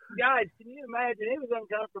 Hey, guys, can you imagine? It was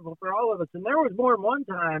uncomfortable for all of us. And there was more than one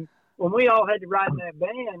time when we all had to ride in that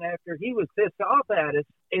van after he was pissed off at us.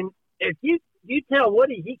 And if you tell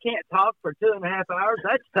Woody he can't talk for 2.5 hours,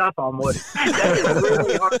 that's tough on Woody. That is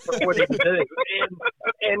really hard for Woody to do.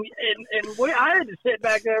 And I had to sit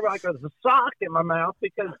back there like with a sock in my mouth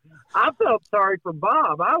because I felt sorry for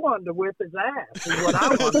Bob. I wanted to whip his ass is what I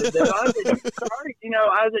wanted to do. I said, sorry,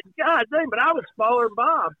 I said, God dang, but I was smaller than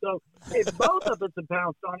Bob. So if both of us had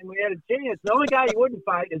pounced on him, we had a chance. The only guy he wouldn't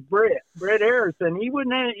fight is Brett Harrison. He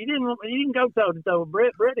didn't go toe to toe.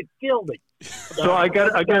 Brett had killed him. So I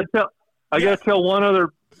got to tell one other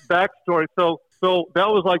backstory. So that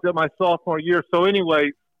was like my sophomore year. So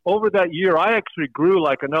anyway, over that year, I actually grew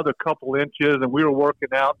like another couple inches, and we were working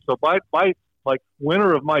out. So by like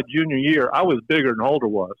winter of my junior year, I was bigger than Holder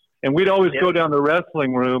was. And we'd always go down to the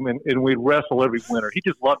wrestling room, and we'd wrestle every winter. He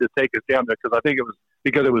just loved to take us down there because I think it was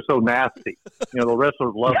because it was so nasty. The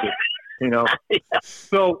wrestlers loved it.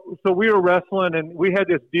 So we were wrestling, and we had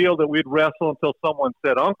this deal that we'd wrestle until someone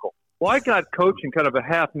said uncle. Well, I got coaching kind of a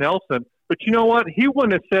half Nelson, but you know what? He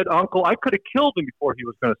wouldn't have said uncle. I could have killed him before he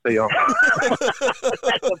was going to say uncle.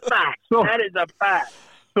 That's a fact. That is a fact.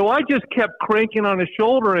 So I just kept cranking on his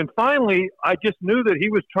shoulder, and finally I just knew that he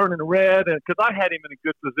was turning red, and because I had him in a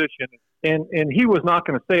good position, and he was not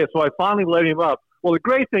going to say it. So I finally let him up. Well, the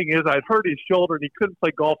great thing is I'd hurt his shoulder and he couldn't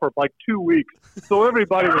play golf for like 2 weeks. So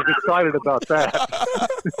everybody was excited about that.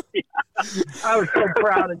 I was so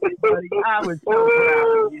proud of you, buddy. I was so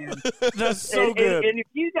proud of you. That's so good. And if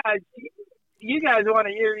you guys want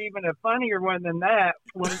to hear even a funnier one than that,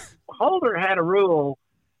 when Holder had a rule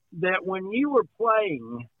that when you were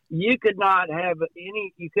playing, you could not have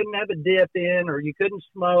you couldn't have a dip in, or you couldn't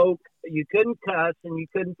smoke, you couldn't cuss, and you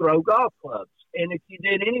couldn't throw golf clubs. And if you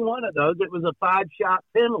did any one of those, it was a 5-shot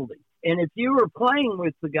penalty. And if you were playing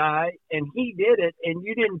with the guy and he did it and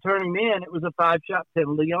you didn't turn him in, it was a 5-shot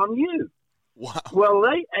penalty on you. Wow. Well,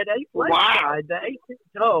 at Lakeside, the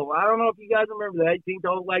 18th hole, I don't know if you guys remember the 18th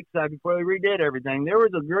hole Lakeside before they redid everything. There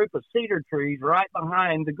was a group of cedar trees right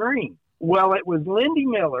behind the green. Well, it was Lindy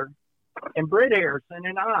Miller and Britt Harrison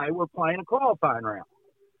and I were playing a qualifying round.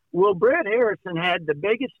 Well, Britt Harrison had the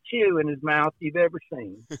biggest chew in his mouth you've ever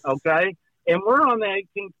seen, okay? And we're on the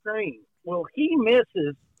 18th green. Well, he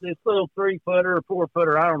misses this little 3-footer or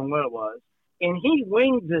 4-footer, I don't know what it was, and he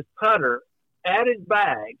wings his putter at his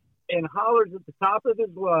bag and hollers at the top of his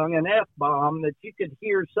lung an F-bomb that you could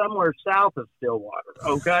hear somewhere south of Stillwater,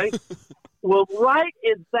 okay? Well, right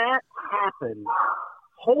as that happened,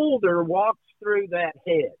 Holder walks through that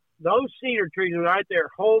hedge. Those cedar trees are right there.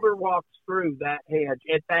 Holder walks through that hedge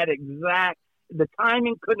at that the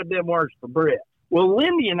timing couldn't have been worse for Britt. Well,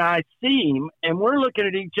 Lindy and I see him, and we're looking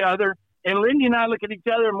at each other, and Lindy and I look at each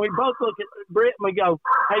other, and we both look at Britt, and we go,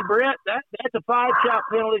 hey, Britt, that's a 5-shot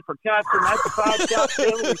penalty for cussing. That's a 5-shot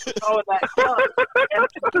penalty for throwing that cup. And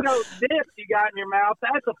this you got in your mouth,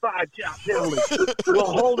 that's a 5-shot penalty.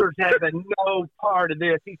 Well, Holder's having no part of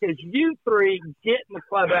this. He says, you three, get in the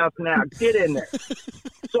clubhouse now. Get in there.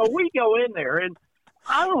 So we go in there, and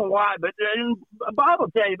I don't know why, but Bob will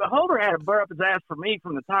tell you, but Holder had to burr up his ass for me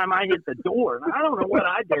from the time I hit the door. And I don't know what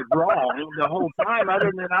I did wrong the whole time,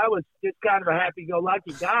 other than I was just kind of a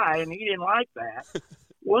happy-go-lucky guy, and he didn't like that.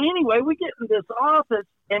 Well, anyway, we get in this office,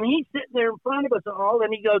 and he's sitting there in front of us all,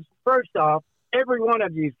 and he goes, first off, every one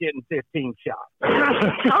of you is getting 15 shots. What?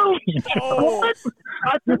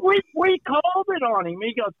 I said, we called it on him.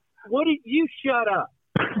 He goes, you shut up.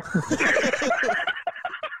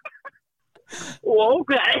 Well,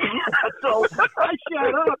 okay. So I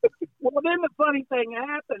shut up. Well, then the funny thing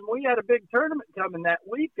happened. We had a big tournament coming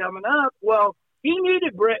up. Well, he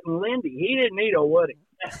needed Brett and Lindy. He didn't need a Woody.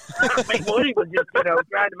 I mean, Woody was just,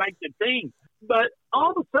 trying to make the team. But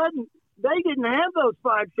all of a sudden, they didn't have those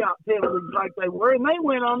 5-shot penalties like they were, and they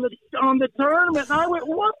went on the tournament. And I went,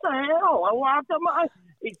 what the hell?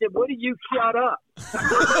 He said, Woody, you shut up.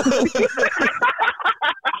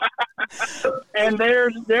 And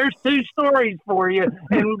there's 2 stories for you.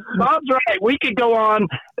 And Bob's right. We could go on.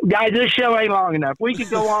 Guys, this show ain't long enough. We could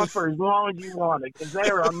go on for as long as you wanted because they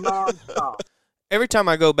are nonstop. Every time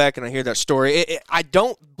I go back and I hear that story, I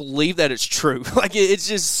don't believe that it's true. Like, it's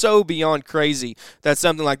just so beyond crazy that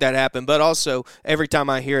something like that happened. But also, every time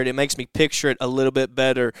I hear it, it makes me picture it a little bit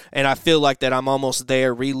better, and I feel like that I'm almost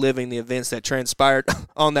there reliving the events that transpired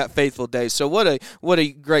on that fateful day. So what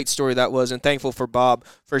a great story that was, and thankful for Bob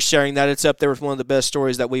for sharing that. It's up there with one of the best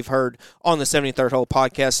stories that we've heard on the 73rd Hole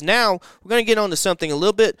podcast. Now, we're going to get on to something a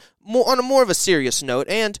little bit more on a more of a serious note,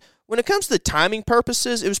 and when it comes to the timing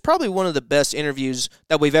purposes, it was probably one of the best interviews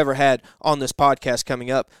that we've ever had on this podcast coming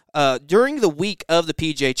up. During the week of the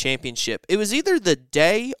PGA Championship, it was either the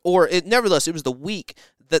day or, nevertheless, it was the week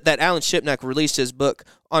that Alan Shipnuck released his book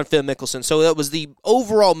on Phil Mickelson. So that was the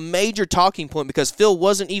overall major talking point because Phil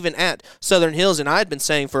wasn't even at Southern Hills, and I had been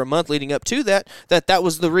saying for a month leading up to that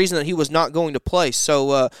was the reason that he was not going to play.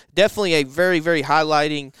 So definitely a very, very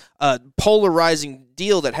highlighting, polarizing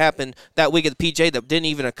deal that happened that week at the PGA that didn't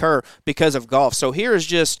even occur because of golf. So here is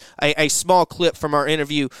just a small clip from our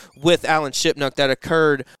interview with Alan Shipnuck that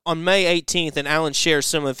occurred on May 18th, and Alan shares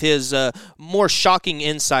some of his more shocking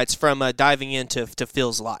insights from diving into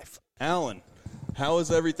Phil's life. Alan, how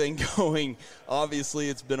is everything going? Obviously,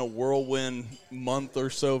 it's been a whirlwind month or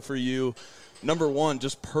so for you. Number one,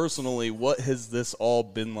 just personally, what has this all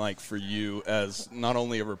been like for you as not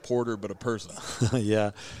only a reporter but a person?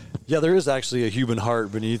 Yeah, there is actually a human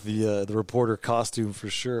heart beneath the reporter costume for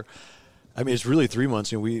sure. I mean, it's really 3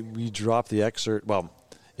 months. We dropped the excerpt. Well,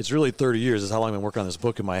 it's really 30 years. Is how long I've been working on this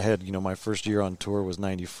book in my head. My first year on tour was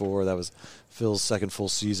 94. That was Phil's second full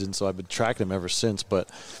season, so I've been tracking him ever since. But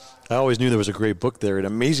I always knew there was a great book there. And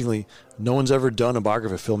amazingly, no one's ever done a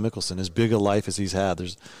biography of Phil Mickelson, as big a life as he's had.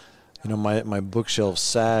 There's, my bookshelf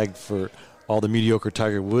sagged for all the mediocre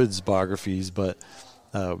Tiger Woods biographies, but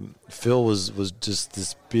Phil was just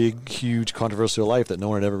this big, huge, controversial life that no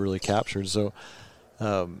one had ever really captured. So,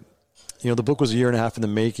 the book was a year and a half in the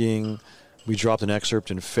making. We dropped an excerpt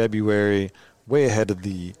in February. way ahead of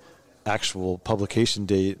the actual publication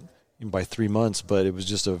date by 3 months, but it was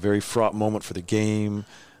just a very fraught moment for the game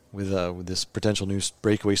with this potential new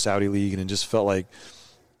breakaway Saudi league, and it just felt like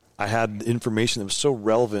I had information that was so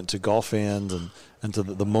relevant to golf fans and to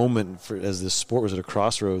the moment as this sport was at a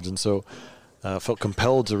crossroads, and so felt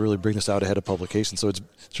compelled to really bring this out ahead of publication. So it's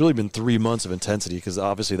really been 3 months of intensity, because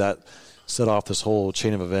obviously that set off this whole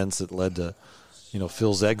chain of events that led to,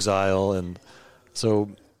 Phil's exile. And so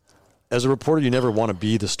as a reporter, you never want to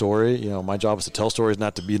be the story. My job is to tell stories,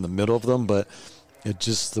 not to be in the middle of them, but it's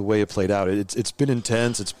just the way it played out. It's been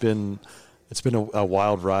intense. It's been a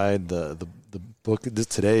wild ride. The book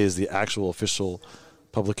today is the actual official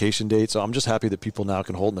publication date. So I'm just happy that people now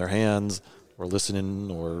can hold in their hands or listen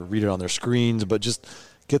in or read it on their screens, but just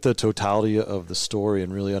get the totality of the story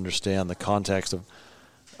and really understand the context of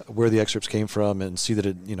where the excerpts came from, and see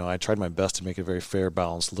that I tried my best to make a very fair,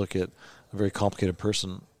 balanced look at a very complicated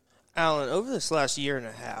person. Alan, over this last year and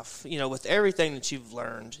a half, with everything that you've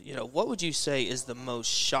learned, what would you say is the most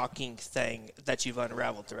shocking thing that you've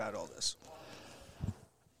unraveled throughout all this?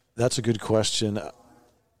 That's a good question.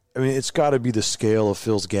 I mean, it's got to be the scale of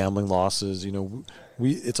Phil's gambling losses.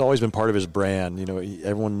 It's always been part of his brand.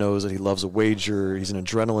 Everyone knows that he loves a wager. He's an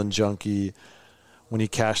adrenaline junkie. When he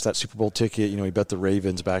cashed that Super Bowl ticket, he bet the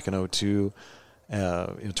Ravens back in 2002.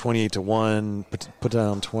 28-1, put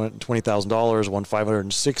down $20,000, won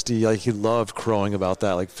 $560. Like, he loved crowing about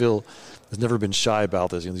that. Like, Phil has never been shy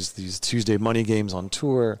about this. These Tuesday money games on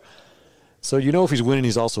tour. So if he's winning,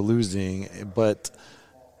 he's also losing. But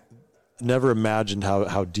never imagined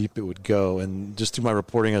how deep it would go. And just through my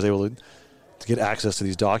reporting, I was able to get access to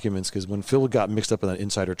these documents, because when Phil got mixed up in that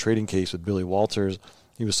insider trading case with Billy Walters,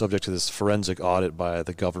 he was subject to this forensic audit by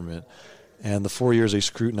the government. And the 4 years they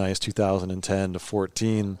scrutinized, 2010 to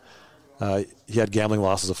 14, he had gambling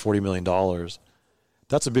losses of $40 million.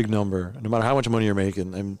 That's a big number, no matter how much money you're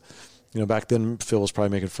making. And back then Phil was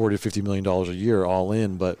probably making $40 to $50 million a year all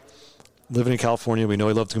in. But living in California, we know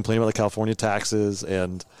he loved to complain about the California taxes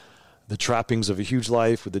and the trappings of a huge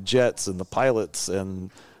life with the jets and the pilots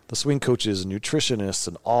and the swing coaches and nutritionists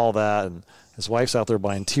and all that. And his wife's out there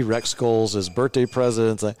buying T-Rex skulls as birthday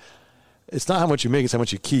presents. It's not how much you make, it's how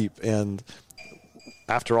much you keep. And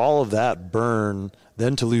after all of that burn,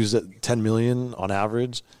 then to lose at $10 million on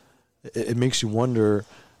average, it makes you wonder,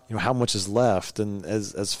 how much is left. And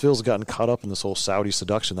as Phil's gotten caught up in this whole Saudi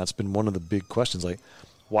seduction, that's been one of the big questions. Like,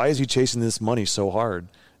 why is he chasing this money so hard?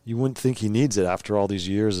 You wouldn't think he needs it after all these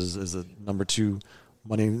years as the number 2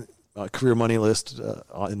 money career money list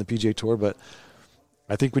in the PGA Tour. But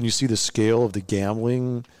I think when you see the scale of the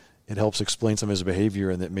gambling, it helps explain some of his behavior,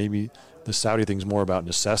 and that maybe the Saudi thing's more about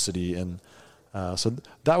necessity. And so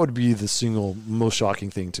that would be the single most shocking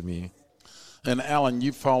thing to me. And Alan,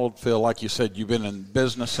 you followed Phil, like you said, you've been in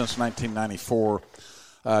business since 1994.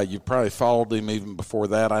 You probably followed him even before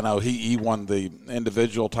that. I know he won the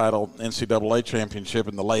individual title NCAA championship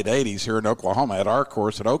in the late 80s here in Oklahoma at our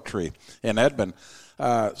course at Oak Tree in Edmond.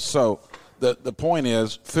 So the point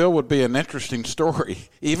is, Phil would be an interesting story,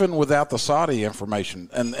 even without the Saudi information.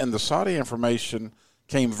 And the Saudi information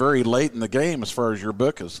came very late in the game as far as your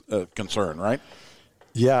book is concerned, right?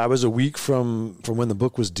 Yeah, I was a week from when the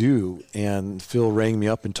book was due, and Phil rang me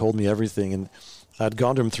up and told me everything. And I'd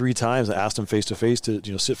gone to him 3 times. I asked him face-to-face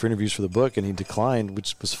to sit for interviews for the book, and he declined,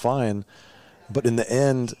 which was fine. But in the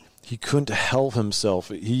end, he couldn't help himself.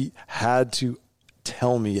 He had to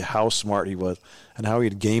tell me how smart he was and how he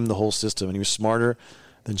had gamed the whole system. And he was smarter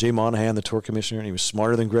than Jay Monahan, the tour commissioner, and he was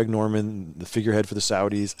smarter than Greg Norman, the figurehead for the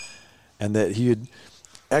Saudis, and that he had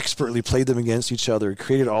expertly played them against each other,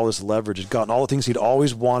 created all this leverage, had gotten all the things he'd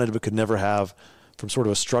always wanted but could never have from sort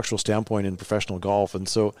of a structural standpoint in professional golf. And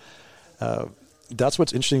so that's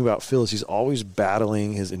what's interesting about Phil, is he's always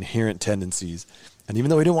battling his inherent tendencies. And even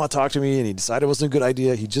though he didn't want to talk to me and he decided it wasn't a good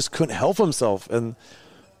idea, he just couldn't help himself. And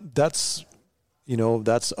that's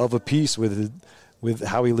of a piece with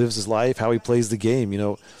how he lives his life, how he plays the game.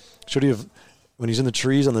 Should he have, when he's in the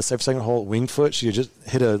trees on the second hole at Winged Foot, should he just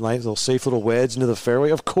hit a nice little safe little wedge into the fairway?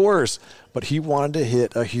 Of course. But he wanted to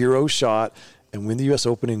hit a hero shot and win the U.S.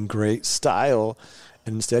 Open in great style.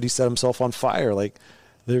 And instead he set himself on fire.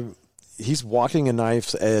 He's walking a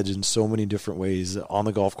knife's edge in so many different ways on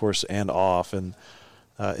the golf course and off. And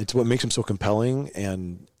it's what makes him so compelling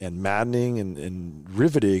and maddening and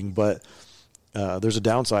riveting. But there's a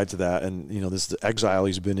downside to that. And, this exile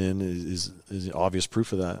he's been in is obvious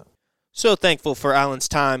proof of that. So thankful for Alan's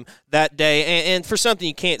time that day and for something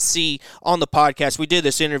you can't see on the podcast. We did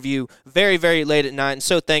this interview very, very late at night, and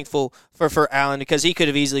so thankful for Alan because he could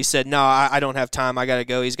have easily said, no, I don't have time. I got to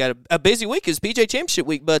go. He's got a busy week. It's PJ Championship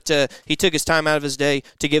week, but he took his time out of his day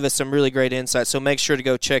to give us some really great insights. So make sure to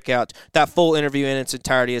go check out that full interview in its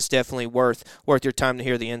entirety. It's definitely worth your time to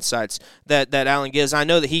hear the insights that Alan gives. I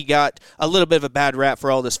know that he got a little bit of a bad rap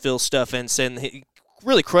for all this Phil stuff and saying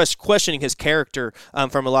really questioning his character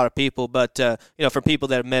from a lot of people, but from people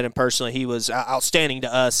that have met him personally, he was outstanding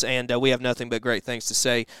to us, and we have nothing but great things to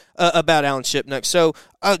say about Alan Shipnuck. So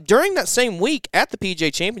during that same week at the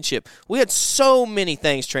PGA Championship, we had so many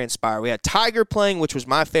things transpire. We had Tiger playing, which was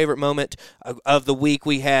my favorite moment of the week.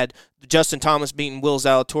 We had Justin Thomas beating Will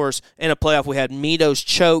Zalatoris in a playoff. We had Mito's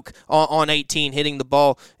choke on 18, hitting the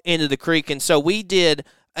ball into the creek, and so we did.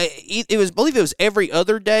 I believe it was every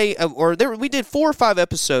other day, we did 4 or 5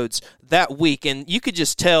 episodes that week, and you could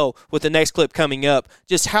just tell with the next clip coming up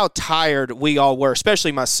just how tired we all were,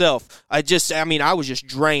 especially myself. I was just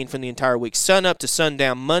drained from the entire week, sun up to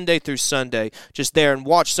sundown, Monday through Sunday, just there and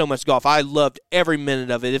watched so much golf. I loved every minute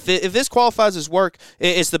of it. If this qualifies as work,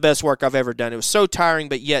 it's the best work I've ever done. It was so tiring,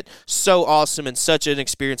 but yet so awesome and such an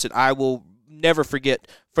experience that I will never forget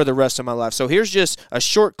for the rest of my life. So here's just a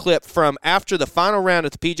short clip from after the final round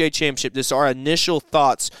at the PGA Championship. This is our initial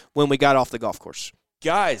thoughts when we got off the golf course.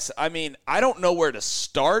 Guys, I don't know where to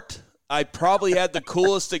start. I probably had the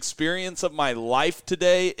coolest experience of my life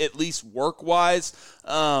today, at least work-wise.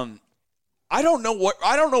 I don't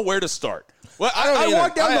know where to start. Well, I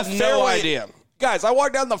walked down the fairway. No idea. Guys, I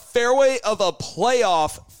walked down the fairway of a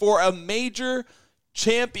playoff for a major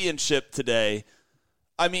championship today.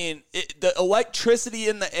 The electricity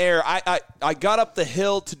in the air. I got up the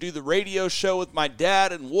hill to do the radio show with my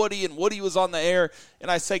dad and Woody was on the air,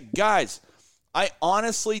 and I said, guys, I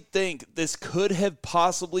honestly think this could have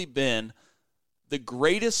possibly been the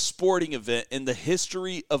greatest sporting event in the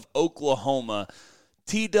history of Oklahoma.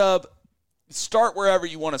 T-Dub, start wherever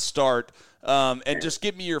you want to start, and just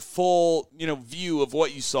give me your full view of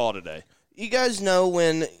what you saw today. You guys know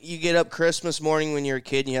when you get up Christmas morning when you're a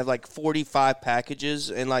kid and you have like 45 packages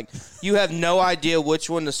and you have no idea which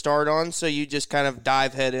one to start on, so you just kind of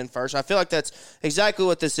dive head in first. I feel like that's exactly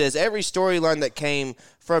what this is. Every storyline that came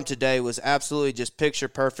from today was absolutely just picture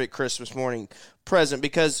perfect Christmas morning present,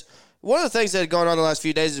 because one of the things that had gone on the last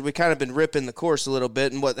few days is we kind of been ripping the course a little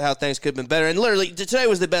bit and how things could have been better. And literally today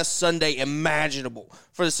was the best Sunday imaginable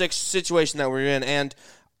for the situation that we're in. And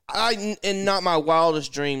I, in not my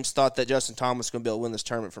wildest dreams, thought that Justin Thomas was going to be able to win this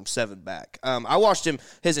tournament from 7 back. I watched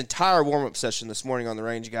his entire warm-up session this morning on the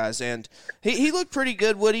range, guys, and he looked pretty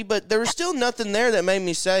good, Woody, but there was still nothing there that made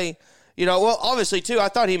me say, obviously, too, I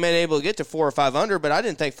thought he may be able to get to 4 or 5 under, but I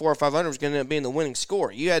didn't think 4 or 5 under was going to end up being the winning score.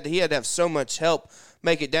 He had to have so much help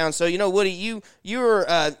make it down. So, Woody, you were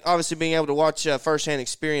obviously being able to watch firsthand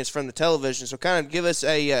experience from the television, so kind of give us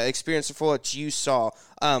a experience of what you saw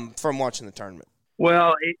from watching the tournament.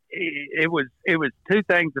 Well, it was 2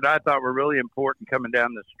 things that I thought were really important coming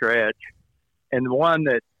down the stretch, and the one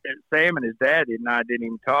that Sam and his daddy and I didn't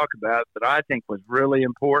even talk about that I think was really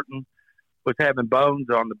important was having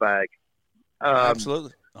Bones on the bag.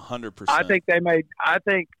 Absolutely, 100%. I think they made. I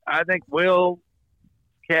think Will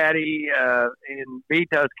caddy and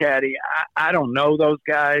Vito's caddy. I don't know those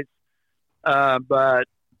guys, but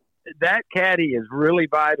that caddy is really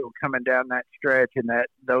vital coming down that stretch and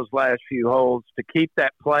those last few holes to keep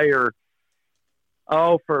that player,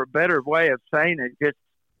 for a better way of saying it, just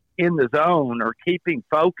in the zone or keeping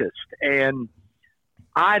focused. And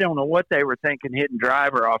I don't know what they were thinking hitting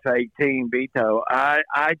driver off 18, Vito.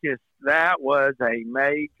 That was a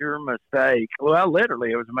major mistake. Well,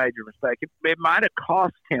 literally, it was a major mistake. It might have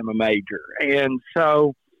cost him a major. And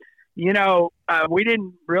so, we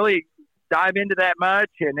didn't really dive into that much,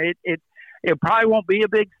 and it probably won't be a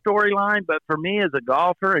big storyline, but for me as a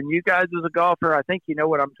golfer and you guys as a golfer, I think you know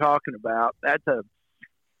what I'm talking about. That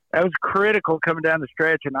was critical coming down the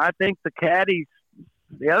stretch, and I think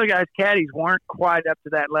the other guys' caddies weren't quite up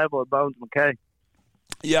to that level of Bones McKay.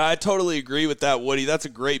 Yeah, I totally agree with that, Woody. That's a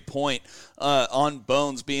great point on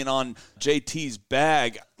Bones being on JT's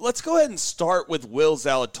bag. Let's go ahead and start with Will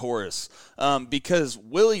Zalatoris, because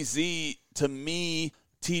Willie Z, to me,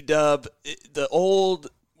 T-Dub,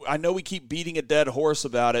 I know we keep beating a dead horse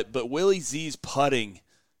about it, but Willie Z's putting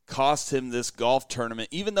cost him this golf tournament.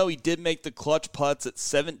 Even though he did make the clutch putts at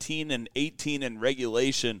 17 and 18 in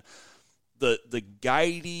regulation, the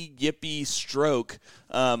guidey, yippy stroke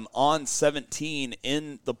on 17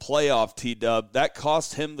 in the playoff, T-Dub. That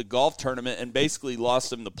cost him the golf tournament and basically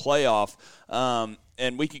lost him the playoff.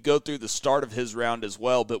 And we could go through the start of his round as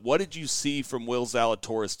well. But what did you see from Will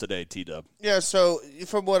Zalatoris today, T-Dub? Yeah, so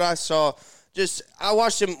from what I saw, I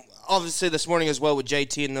watched him obviously this morning as well with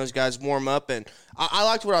JT and those guys warm up, and I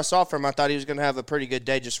liked what I saw from him. I thought he was going to have a pretty good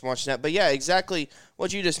day just from watching that. But, yeah, exactly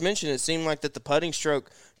what you just mentioned. It seemed like that the putting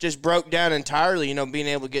stroke just broke down entirely, being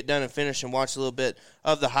able to get done and finish and watch a little bit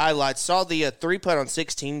of the highlights. Saw the 3-putt on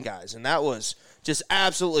 16 guys, and that was just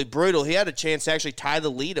absolutely brutal. He had a chance to actually tie the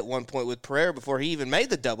lead at one point with Pereira before he even made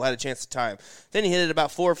the double, had a chance to tie him. Then he hit it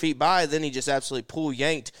about 4 feet by, then he just absolutely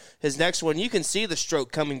pull-yanked his next one. You can see the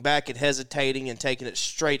stroke coming back and hesitating and taking it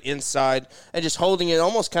straight inside and just holding it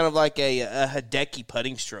almost kind of like a Hideki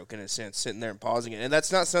putting stroke in a sense, sitting there and pausing it. And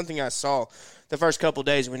that's not something I saw the first couple of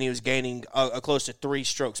days when he was gaining close to 3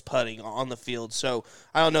 strokes putting on the field. So,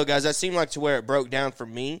 I don't know, guys. That seemed like to where it broke down for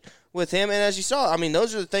me with him. And as you saw,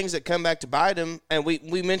 those are the things that come back to bite him. And we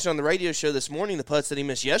mentioned on the radio show this morning the putts that he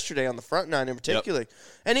missed yesterday on the front nine in particular. Yep.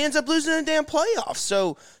 And he ends up losing a damn playoff.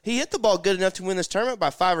 So, he hit the ball good enough to win this tournament by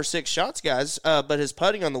 5 or 6 shots, guys. But his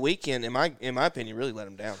putting on the weekend, in my opinion, really let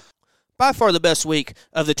him down. By far the best week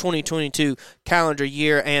of the 2022 calendar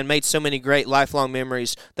year, and made so many great lifelong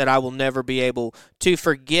memories that I will never be able to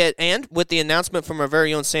forget. And with the announcement from our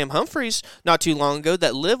very own Sam Humphreys not too long ago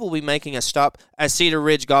that Liv will be making a stop at Cedar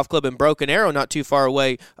Ridge Golf Club in Broken Arrow, not too far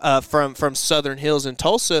away from Southern Hills in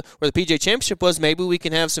Tulsa, where the PGA Championship was, maybe we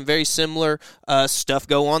can have some very similar stuff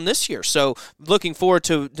go on this year. So looking forward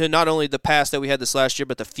to not only the past that we had this last year,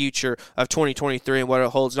 but the future of 2023 and what it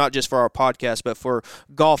holds, not just for our podcast, but for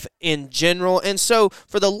golf in general. And so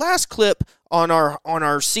for the last clip on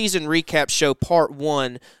our season recap show, part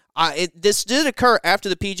 1, this did occur after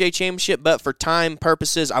the PGA Championship, but for time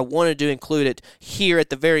purposes, I wanted to include it here at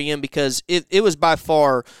the very end because it was by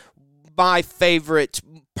far my favorite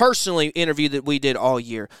personally interview that we did all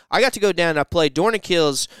year. I got to go down and I played Dornick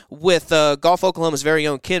Hills with Golf Oklahoma's very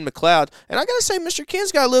own Ken McLeod, and I got to say Mr.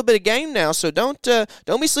 Ken's got a little bit of game now, so don't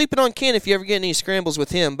be sleeping on Ken if you ever get any scrambles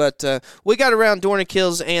with him. But we got around Dornick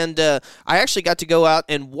Hills, and I actually got to go out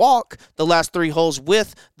and walk the last 3 holes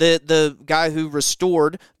with the guy who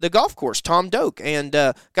restored the golf course, Tom Doak, and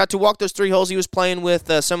got to walk those 3 holes. He was playing with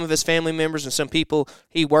some of his family members and some people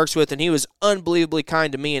he works with, and he was unbelievably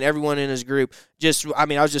kind to me and everyone in his group.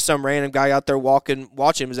 I was just some random guy out there watching.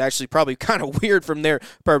 It was actually probably kind of weird from their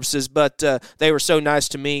purposes, but they were so nice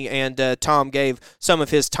to me, and Tom gave some of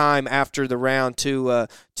his time after the round to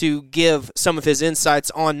give some of his insights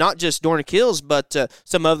on not just Dornick Hills, but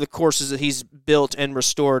some of the courses that he's built and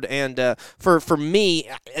restored. And for me,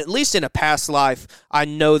 at least in a past life, I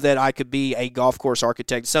know that I could be a golf course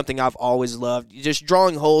architect, something I've always loved. Just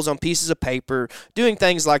drawing holes on pieces of paper, doing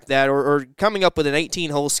things like that, or coming up with an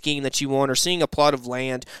 18-hole scheme that you want, or seeing a plot of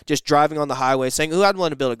land, just driving on the highway, saying, I'd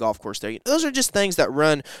want to build a golf course there. Those are just things that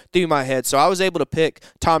run through my head. So I was able to pick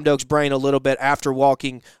Tom Doak's brain a little bit after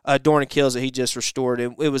walking Dornick Hills that he just restored.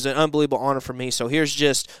 It was an unbelievable honor for me. So here's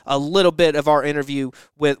just a little bit of our interview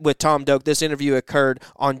with Tom Doak. This interview occurred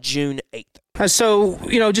on June 8th. So,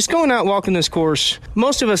 just going out walking this course,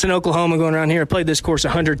 most of us in Oklahoma going around here have played this course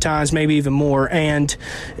 100 times, maybe even more, and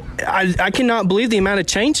I cannot believe the amount of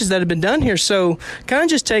changes that have been done here. So kind of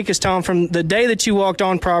just take us, Tom, from the day that you walked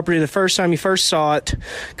on property, the first time you first saw it,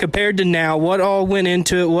 compared to now, what all went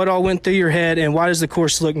into it, what all went through your head, and why does the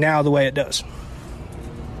course look now the way it does?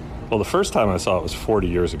 Well, the first time I saw it was 40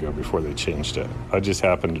 years ago before they changed it. I just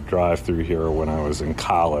happened to drive through here when I was in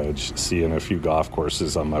college, seeing a few golf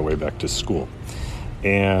courses on my way back to school.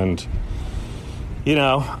 And,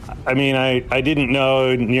 I didn't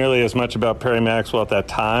know nearly as much about Perry Maxwell at that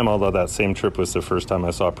time, although that same trip was the first time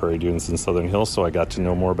I saw Prairie Dunes in Southern Hills, so I got to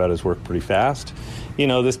know more about his work pretty fast.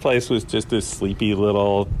 This place was just this sleepy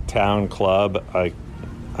little town club.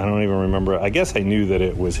 I don't even remember. I guess I knew that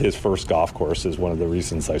it was his first golf course is one of the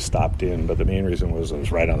reasons I stopped in, but the main reason was it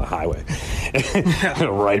was right on the highway,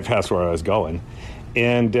 right past where I was going.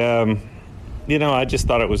 And, I just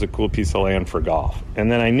thought it was a cool piece of land for golf. And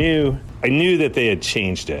then I knew that they had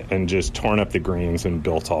changed it and just torn up the greens and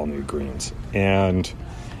built all new greens. And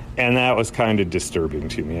that was kind of disturbing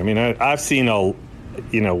to me. I've seen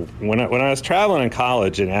when I was traveling in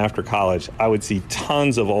college and after college, I would see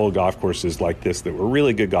tons of old golf courses like this that were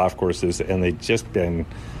really good golf courses, and they'd just been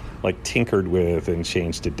tinkered with and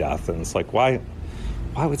changed to death. And it's why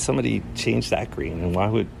would somebody change that green? And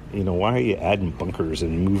why are you adding bunkers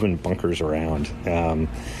and moving bunkers around?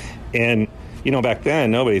 Back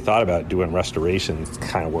then nobody thought about doing restoration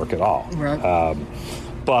kind of work at all. Right.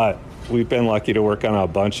 But we've been lucky to work on a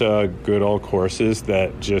bunch of good old courses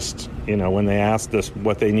that just, when they asked us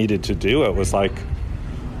what they needed to do, it was like,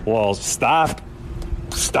 well, stop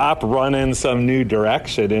running some new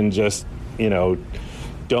direction and just,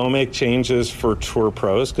 don't make changes for tour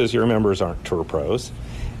pros because your members aren't tour pros,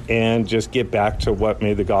 and just get back to what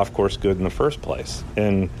made the golf course good in the first place.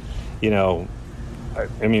 And, I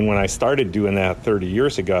mean, when I started doing that 30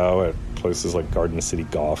 years ago at places like Garden City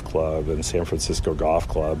Golf Club and San Francisco Golf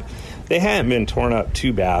Club, they hadn't been torn up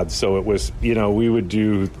too bad. So it was, we would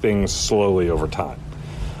do things slowly over time.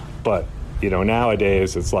 But,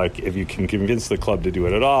 nowadays it's like if you can convince the club to do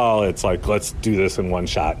it at all, it's like, let's do this in one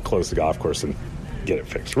shot, close the golf course and get it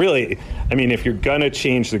fixed. Really, I mean, if you're going to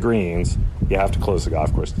change the greens, you have to close the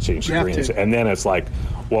golf course to change the greens. And then it's like,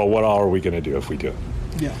 well, what all are we going to do if we do it?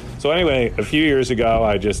 Yeah. So anyway, a few years ago,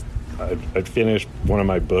 I finished one of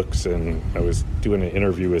my books, and I was doing an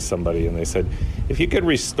interview with somebody, and they said, if you could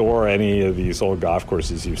restore any of these old golf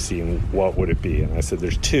courses you've seen, what would it be? And I said,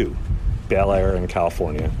 there's two, Bel Air in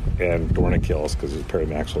California and Dornick Hills, because it was Perry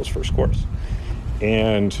Maxwell's first course.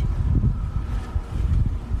 And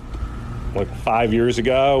like 5 years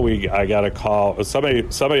ago, I got a call. Somebody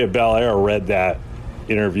at Bel Air read that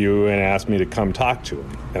interview and asked me to come talk to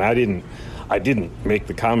him, and I didn't make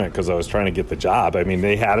the comment because I was trying to get the job. I mean,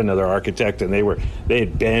 they had another architect, and they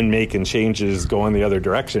had been making changes going the other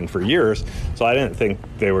direction for years, so I didn't think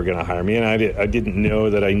they were going to hire me, and I didn't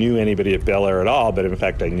know that I knew anybody at Bel Air at all, but in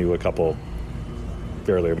fact I knew a couple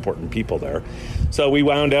fairly important people there. So we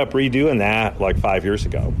wound up redoing that like 5 years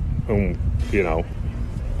ago.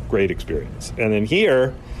 Great experience. And then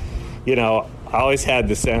here, I always had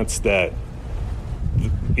the sense that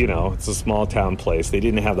it's a small town place. They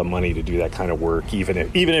didn't have the money to do that kind of work, even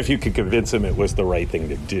if you could convince them it was the right thing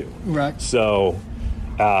to do. Right. So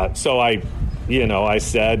I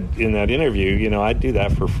said in that interview, I'd do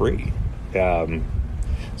that for free.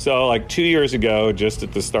 So like 2 years ago, just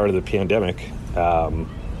at the start of the pandemic,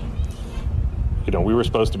 we were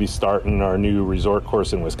supposed to be starting our new resort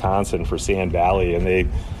course in Wisconsin for Sand Valley, and they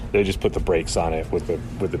just put the brakes on it with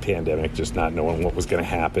the pandemic, just not knowing what was going to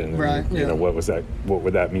happen. Right. And, what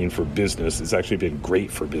would that mean for business? It's actually been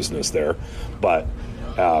great for business there, but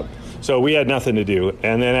so we had nothing to do.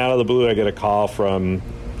 And then out of the blue, I get a call from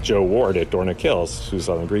Joe Ward at Dornick Hills, who's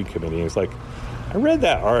on the green committee. He's like, I read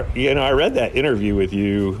that interview with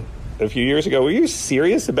you a few years ago. Were you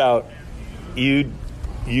serious about you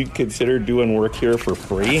considered doing work here for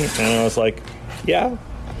free? And I was like, yeah.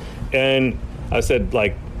 And I said,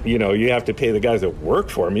 like, you have to pay the guys that work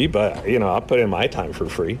for me, but, I'll put in my time for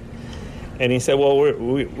free. And he said, well,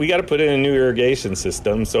 we got to put in a new irrigation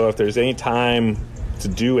system, so if there's any time to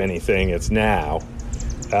do anything, it's now.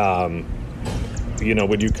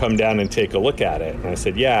 Would you come down and take a look at it? And I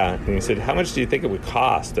said, yeah. And he said, how much do you think it would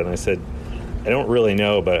cost? And I said, I don't really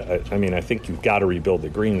know, but I think you've got to rebuild the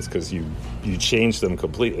greens because you changed them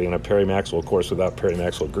completely. And a Perry Maxwell course without Perry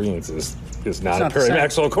Maxwell greens is not a Perry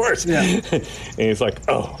Maxwell course. Yeah. And he's like,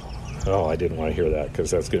 oh, I didn't want to hear that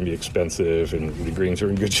because that's going to be expensive, and the greens are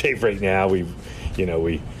in good shape right now. We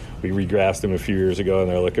regrassed them a few years ago,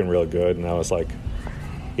 and they're looking real good. And I was like,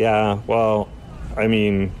 yeah, well,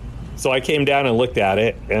 so I came down and looked at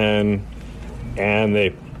it, and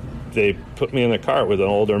they put me in the cart with an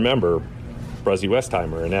older member, Bruzzy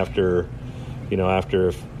Westheimer, and after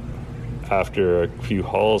a few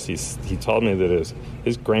holes, he told me that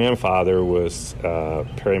his grandfather was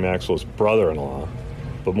Perry Maxwell's brother-in-law,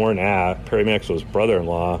 but more than that, Perry Maxwell's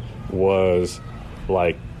brother-in-law was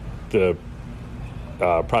like the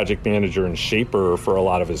project manager and shaper for a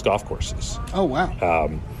lot of his golf courses. Oh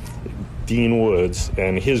wow! Dean Woods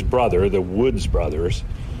and his brother, the Woods brothers,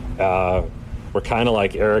 were kind of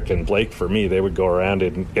like Eric and Blake for me. They would go around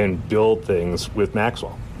and build things with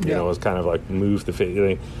Maxwell. It was kind of like they moved the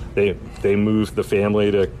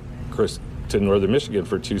family to northern Michigan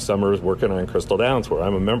for 2 summers working on Crystal Downs, where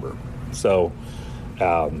I'm a member. So,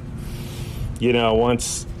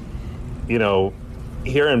 once,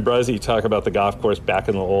 hearing Bruzzy talk about the golf course back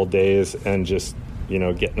in the old days and just,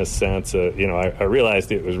 getting a sense of, I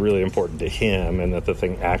realized it was really important to him and that the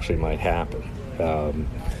thing actually might happen.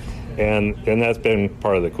 And that's been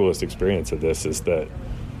part of the coolest experience of this is that,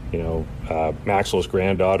 Maxwell's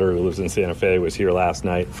granddaughter, who lives in Santa Fe, was here last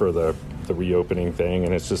night for the reopening thing,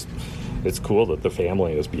 and it's cool that the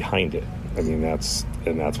family is behind it. I mean, that's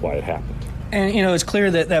why it happened. And, it's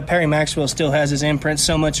clear that Perry Maxwell still has his imprint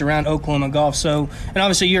so much around Oklahoma golf. So, and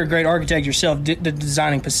obviously you're a great architect yourself,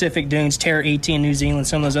 designing Pacific Dunes, Terra ET in New Zealand,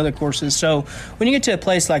 some of those other courses. So when you get to a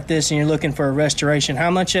place like this and you're looking for a restoration,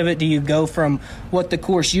 how much of it do you go from what the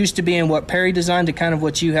course used to be and what Perry designed to kind of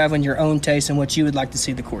what you have in your own taste and what you would like to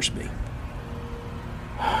see the course be?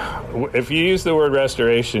 If you use the word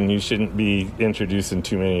restoration, you shouldn't be introducing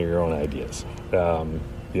too many of your own ideas.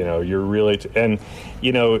 You're really,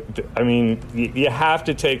 you have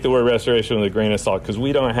to take the word restoration with a grain of salt, because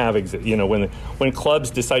we don't have, when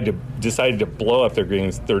clubs decided to blow up their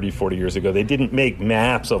greens 30, 40 years ago, they didn't make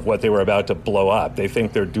maps of what they were about to blow up. They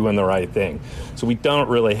think they're doing the right thing. So we don't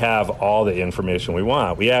really have all the information we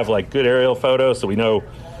want. We have good aerial photos, so we know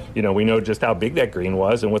just how big that green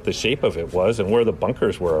was and what the shape of it was and where the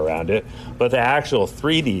bunkers were around it. But the actual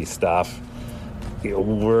 3D stuff,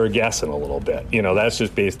 we're guessing a little bit. That's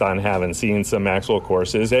just based on having seen some Maxwell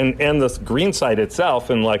courses and the green site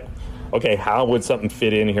itself and okay, how would something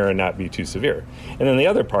fit in here and not be too severe? And then the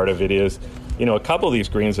other part of it is, a couple of these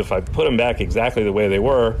greens, if I put them back exactly the way they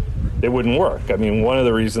were, they wouldn't work. I mean, one of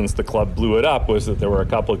the reasons the club blew it up was that there were a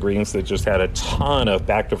couple of greens that just had a ton of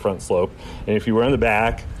back to front slope. And if you were in the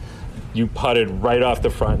back, you putted right off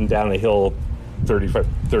the front and down the hill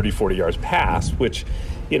 30, 40 yards past, which,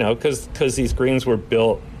 because these greens were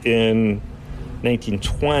built in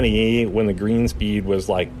 1920 when the green speed was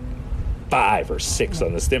 5 or 6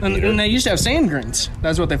 on the stimp meter. And they used to have sand greens.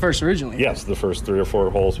 That's what they first originally had. Yes, the first 3 or 4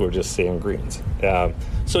 holes were just sand greens.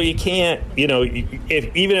 So you can't,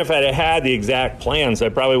 even if I had the exact plans, I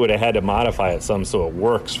probably would have had to modify it some so it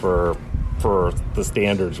works for the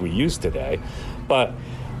standards we use today. But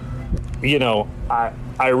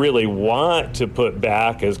I really want to put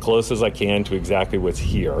back as close as I can to exactly what's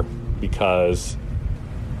here, because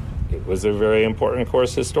it was a very important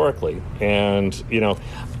course historically. And,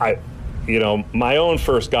 my own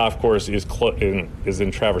first golf course is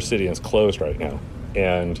in Traverse City and it's closed right now.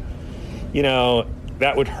 And,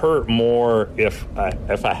 that would hurt more if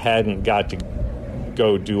I hadn't got to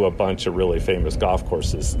go do a bunch of really famous golf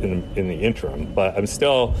courses in the interim. But I'm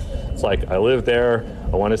still, it's I live there.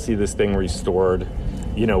 I want to see this thing restored.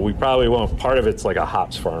 We probably won't. Part of it's a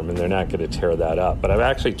hops farm, and they're not going to tear that up. But I'm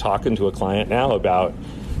actually talking to a client now about,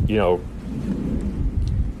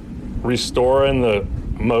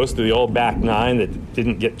 restoring most of the old back 9 that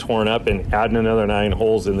didn't get torn up and adding another 9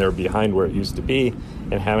 holes in there behind where it used to be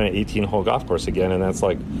and having an 18-hole golf course again. And that's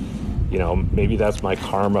maybe that's my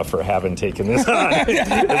karma for having taken this on. I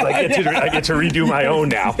get to redo my own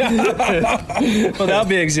now. Well, that'll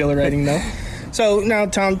be exhilarating, though. So now,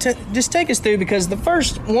 Tom, just take us through, because the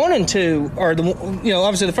first 1 and 2 are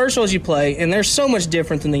obviously the first holes you play, and they're so much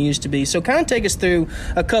different than they used to be. So kind of take us through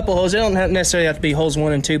a couple holes. They don't necessarily have to be holes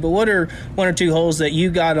 1 and 2, but what are 1 or 2 holes that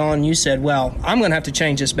you got on? You said, well, I'm going to have to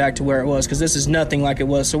change this back to where it was, because this is nothing like it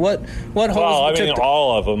was. So what holes? Well, I mean,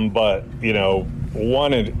 all of them, but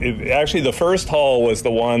actually the first hole was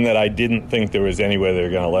the one that I didn't think there was any way they were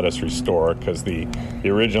going to let us restore, because the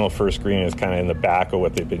original first green is kind of in the back of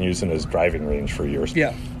what they've been using as driving range for years.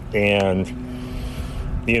 Yeah. And,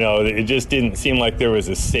 it just didn't seem like there was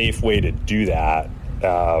a safe way to do that.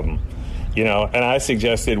 And I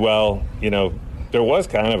suggested, well, there was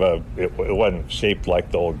kind of it wasn't shaped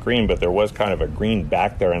like the old green, but there was kind of a green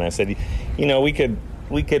back there. And I said, we could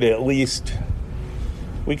at least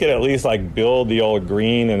build the old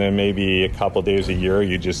green, and then maybe a couple days a year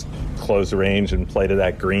you just close the range and play to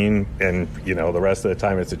that green, and the rest of the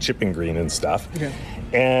time it's a chipping green and stuff. Okay.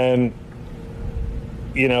 And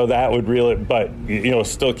that would really, but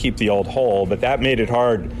still keep the old hole. But that made it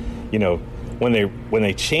hard. When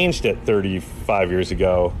they changed it 35 years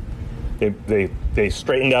ago, they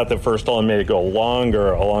straightened out the first hole and made it go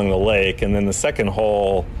longer along the lake, and then the second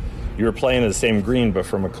hole, you were playing the same green but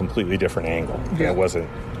from a completely different angle. Yeah. It wasn't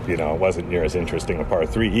near as interesting a par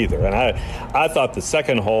 3 either. And I thought the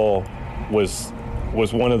second hole was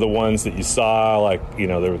one of the ones that you saw,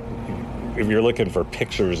 if you're looking for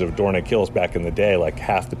pictures of Dornick Hills back in the day,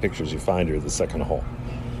 half the pictures you find are the second hole.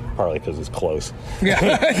 Partly because it's close.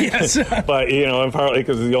 Yeah, yes. But, and partly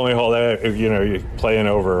because it's the only hole that, you're playing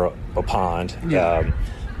over a pond. Yeah.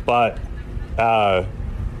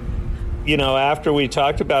 After we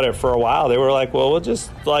talked about it for a while, they were like, well, we'll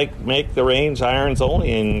just make the range irons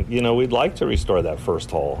only, and we'd like to restore that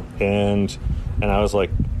first hole. And I was like,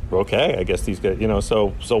 okay, I guess these guys,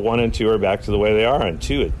 so 1 and 2 are back to the way they are, and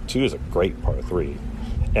two is a great par 3.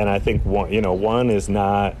 And I think one is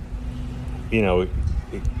not,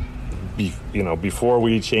 before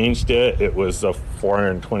we changed it, it was a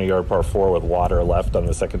 420 yard par 4 with water left on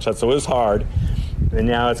the second shot, so it was hard. And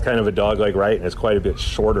now it's kind of a dog-leg right, and it's quite a bit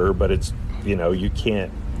shorter, but it's, you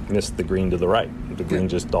can't miss the green to the right. The green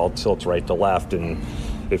just all tilts right to left, and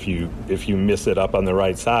if you miss it up on the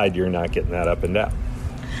right side, you're not getting that up and down.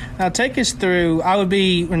 Now, take us through. I would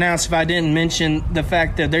be renounced if I didn't mention the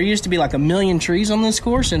fact that there used to be like 1 million trees on this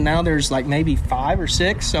course, and now there's like maybe 5 or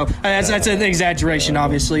 6. So that's an exaggeration,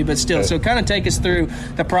 obviously, but still. So kind of take us through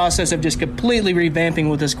the process of just completely revamping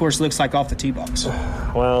what this course looks like off the tee box.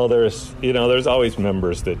 Well, there's always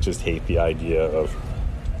members that just hate the idea of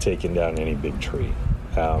taking down any big tree.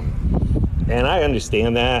 And I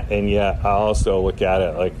understand that, and yet I also look at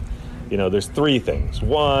it like, there's 3 things.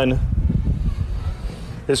 One,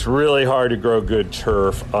 it's really hard to grow good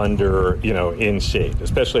turf under, in shade,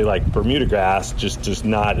 especially like Bermuda grass just does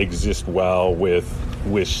not exist well with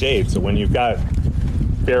shade. So when you've got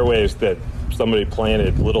fairways that somebody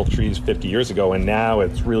planted little trees 50 years ago and now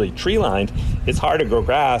it's really tree lined, it's hard to grow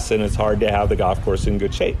grass and it's hard to have the golf course in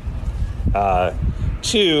good shape.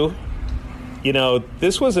 2,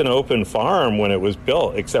 this was an open farm when it was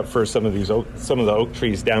built, except for some of the oak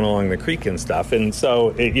trees down along the creek and stuff. And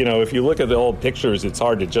so, if you look at the old pictures, it's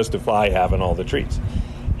hard to justify having all the trees.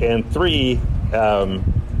 And 3,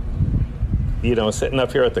 sitting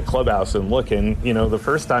up here at the clubhouse and looking, the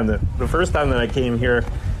first time that I came here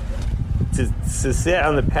to sit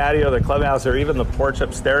on the patio of the clubhouse or even the porch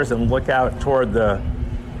upstairs and look out toward the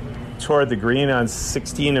green on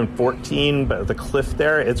 16 and 14, but the cliff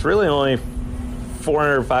there, it's really only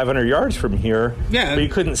 400 or 500 yards from here, but you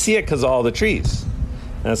couldn't see it because of all the trees.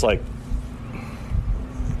 And it's like,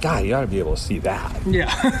 God, you ought to be able to see that. Yeah.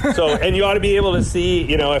 And you ought to be able to see,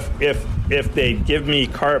 if they give me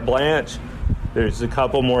carte blanche, there's a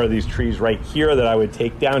couple more of these trees right here that I would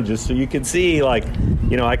take down just so you can see, I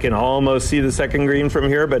can almost see the second green from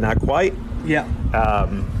here, but not quite. Yeah.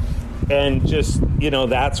 And just,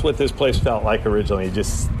 that's what this place felt like originally.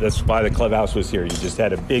 That's why the clubhouse was here. You just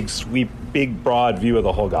had a big sweep, big broad view of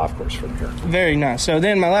the whole golf course from here. Very nice. So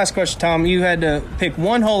then my last question, Tom, you had to pick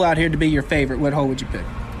one hole out here to be your favorite. What hole would you pick?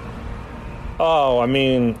 Oh, I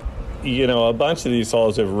mean, a bunch of these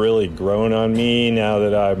holes have really grown on me now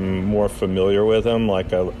that I'm more familiar with them.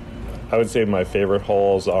 Like, I would say my favorite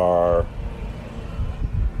holes are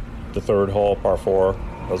the 3rd hole, par 4.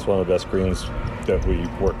 That's one of the best greens that we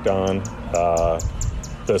worked on.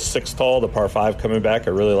 The 6th hole, the par 5 coming back,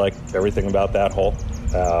 I really like everything about that hole.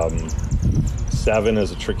 7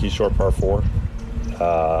 is a tricky short par 4.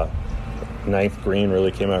 9th green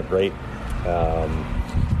really came out great.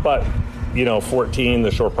 But 14,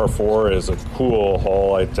 the short par 4 is a cool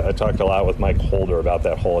hole. I talked a lot with Mike Holder about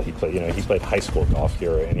that hole. He played high school golf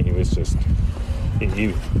here, and he was just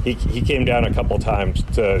he came down a couple times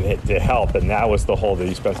to help, and that was the hole that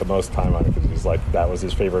he spent the most time on because he's like that was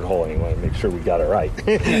his favorite hole, and he wanted to make sure we got it right.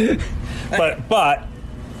 but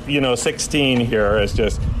 16 here is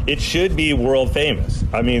just it should be world famous.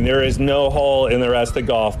 I mean, there is no hole in the rest of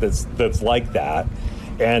golf that's like that.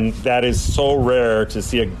 And that is so rare to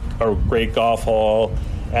see a great golf hole.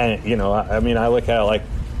 And, I look at it like,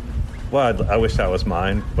 well, I wish that was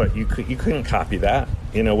mine. But you couldn't copy that,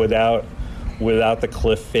 without the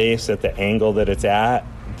cliff face at the angle that it's at.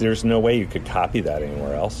 There's no way you could copy that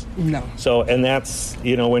anywhere else. No. So, and that's,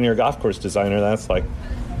 when you're a golf course designer, that's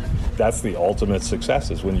the ultimate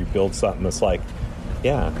success is when you build something that's like,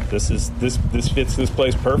 yeah, this fits this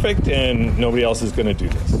place perfect, and nobody else is going to do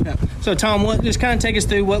this. Yeah. So, Tom, just kind of take us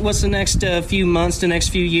through what's the next few months, the next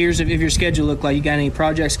few years of your schedule look like? You got any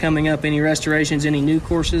projects coming up? Any restorations? Any new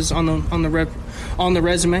courses on the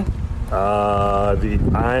resume? I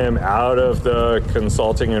am out of the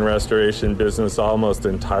consulting and restoration business almost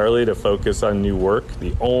entirely to focus on new work.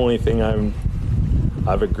 The only thing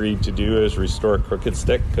I've agreed to do is restore Crooked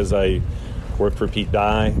Stick because I worked for Pete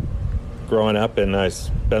Dye growing up, and I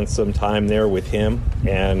spent some time there with him,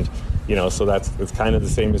 and so it's kind of the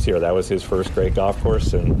same as here. That was his first great golf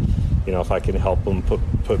course, and if I can help him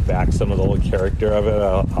put back some of the old character of it,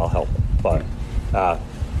 I'll help him. But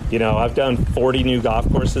I've done 40 new golf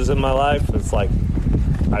courses in my life. It's like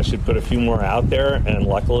I should put a few more out there, and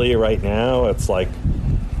luckily right now it's like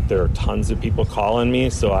there are tons of people calling me,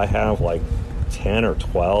 so I have like 10 or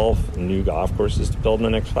 12 new golf courses to build in the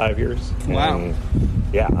next 5 years. Wow. And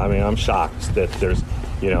yeah, I'm shocked that there's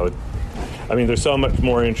so much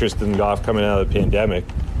more interest in golf coming out of the pandemic,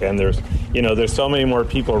 and there's so many more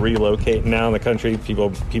people relocating now in the country.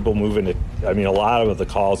 People moving to. A lot of the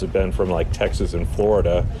calls have been from like Texas and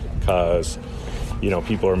Florida because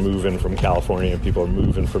people are moving from California, and people are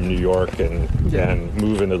moving from New York, and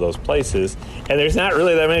moving to those places. And there's not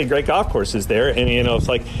really that many great golf courses there. And it's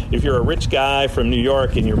like if you're a rich guy from New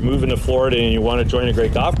York and you're moving to Florida and you want to join a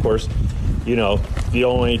great golf course, the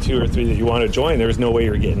only 2 or 3 that you want to join, there's no way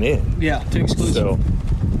you're getting in. Yeah, too exclusive. So,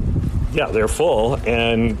 yeah, they're full,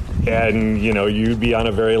 and you'd be on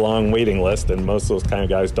a very long waiting list, and most of those kind of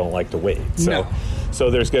guys don't like to wait. So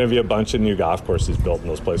there's going to be a bunch of new golf courses built in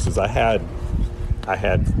those places. I had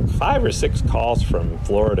 5 or 6 calls from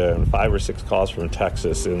Florida and 5 or 6 calls from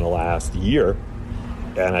Texas in the last year,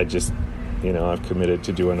 and I just, I've committed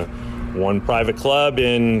to doing one private club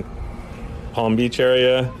in Palm Beach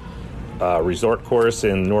area, resort course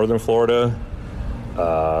in northern Florida,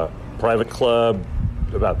 private club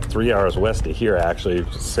about 3 hours west of here, actually,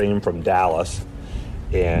 same from Dallas,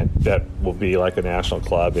 and that will be like a national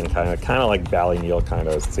club in kind of like Valley Neal, kind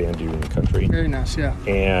of sand dune country. Very nice, yeah.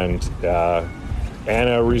 And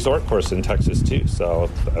a resort course in Texas too.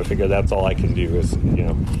 So I figure that's all I can do is,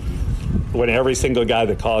 when every single guy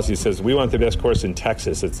that calls you says, we want the best course in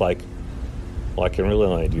Texas, it's like, well, I can really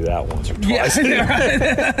only do that once or twice.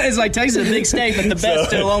 Yeah, it's like Texas is a big state, but the best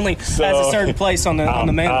still only has a certain place on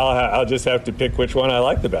the menu. I'll just have to pick which one I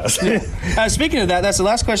like the best. Speaking of that, that's the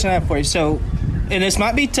last question I have for you. So, and this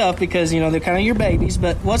might be tough because, they're kind of your babies,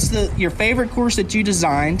 but what's your favorite course that you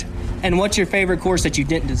designed, and what's your favorite course that you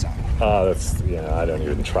didn't design? I don't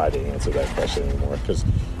even try to answer that question anymore because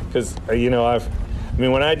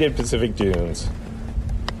when I did Pacific Dunes,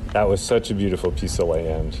 that was such a beautiful piece of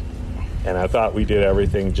land. And I thought we did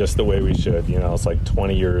everything just the way we should. It's like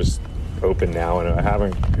 20 years open now,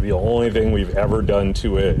 and the only thing we've ever done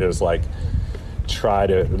to it is like try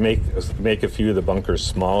to make a few of the bunkers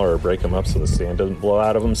smaller or break them up so the sand doesn't blow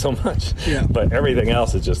out of them so much. Yeah. But everything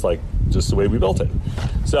else is just the way we built it.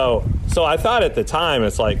 So I thought at the time,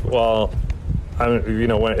 it's like, well,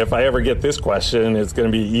 if I ever get this question, it's going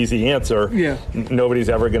to be an easy answer. Yeah. Nobody's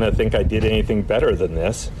ever going to think I did anything better than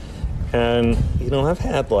this. And, I've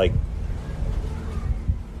had like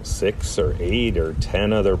 6 or 8 or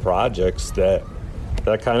 10 other projects that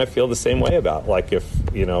I kind of feel the same way about. Like if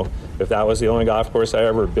that was the only golf course I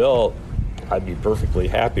ever built, I'd be perfectly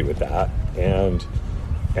happy with that. And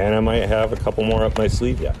I might have a couple more up my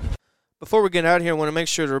sleeve yet. Before we get out of here, I want to make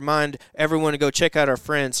sure to remind everyone to go check out our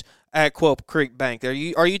friends at Quail Creek Bank. Are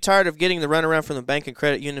you tired of getting the runaround from the bank and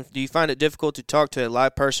credit union? Do you find it difficult to talk to a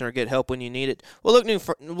live person or get help when you need it? Well, look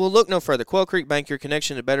no further. Quail Creek Bank, your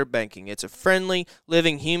connection to better banking. It's a friendly,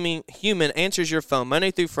 living human answers your phone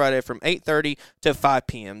Monday through Friday from 8:30 to 5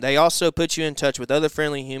 p.m. They also put you in touch with other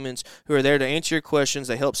friendly humans who are there to answer your questions.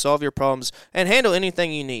 They help solve your problems and handle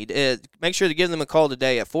anything you need. Make sure to give them a call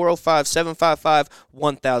today at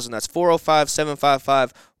 405-755-1000. That's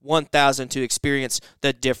 405-755-1000 to experience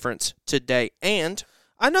the difference today. And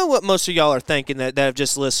I know what most of y'all are thinking that have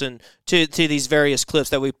just listened to these various clips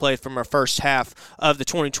that we played from our first half of the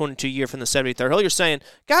 2022 year from the 73rd hole. You're saying,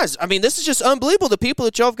 guys, this is just unbelievable. The people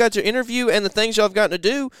that y'all have got to interview and the things y'all have gotten to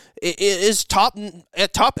do is top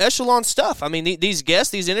echelon stuff. These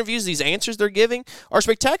guests, these interviews, these answers they're giving are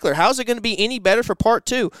spectacular. How's it going to be any better for part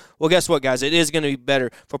 2? Well, guess what, guys? It is going to be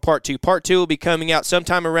better for part 2. Part 2 will be coming out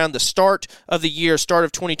sometime around the start of the year, start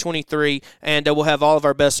of 2023, and we'll have all of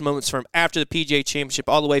our best moments from after the PGA Championship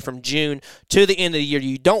all the way from June to the end of the year.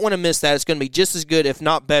 You don't want to miss that. It's going to be just as good, if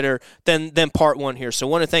not better, than part 1 here. So I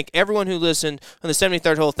want to thank everyone who listened on the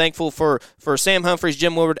 73rd hole. Thankful for Sam Humphries,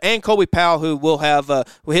 Jim Woodward, and Colby Powell, who will have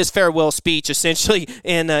his farewell speech essentially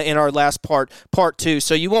in our last part 2.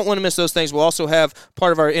 So you won't want to miss those things. We'll also have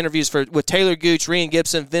part of our interviews with Taylor Gooch, Rian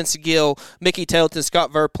Gibson, Vince Gill, Mickey Taylton,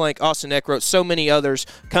 Scott Verplank, Austin Eckroat, so many others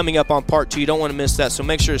coming up on part 2. You don't want to miss that. So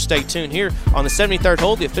make sure to stay tuned here on the 73rd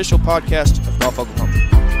hole, the official podcast of Golf Oklahoma.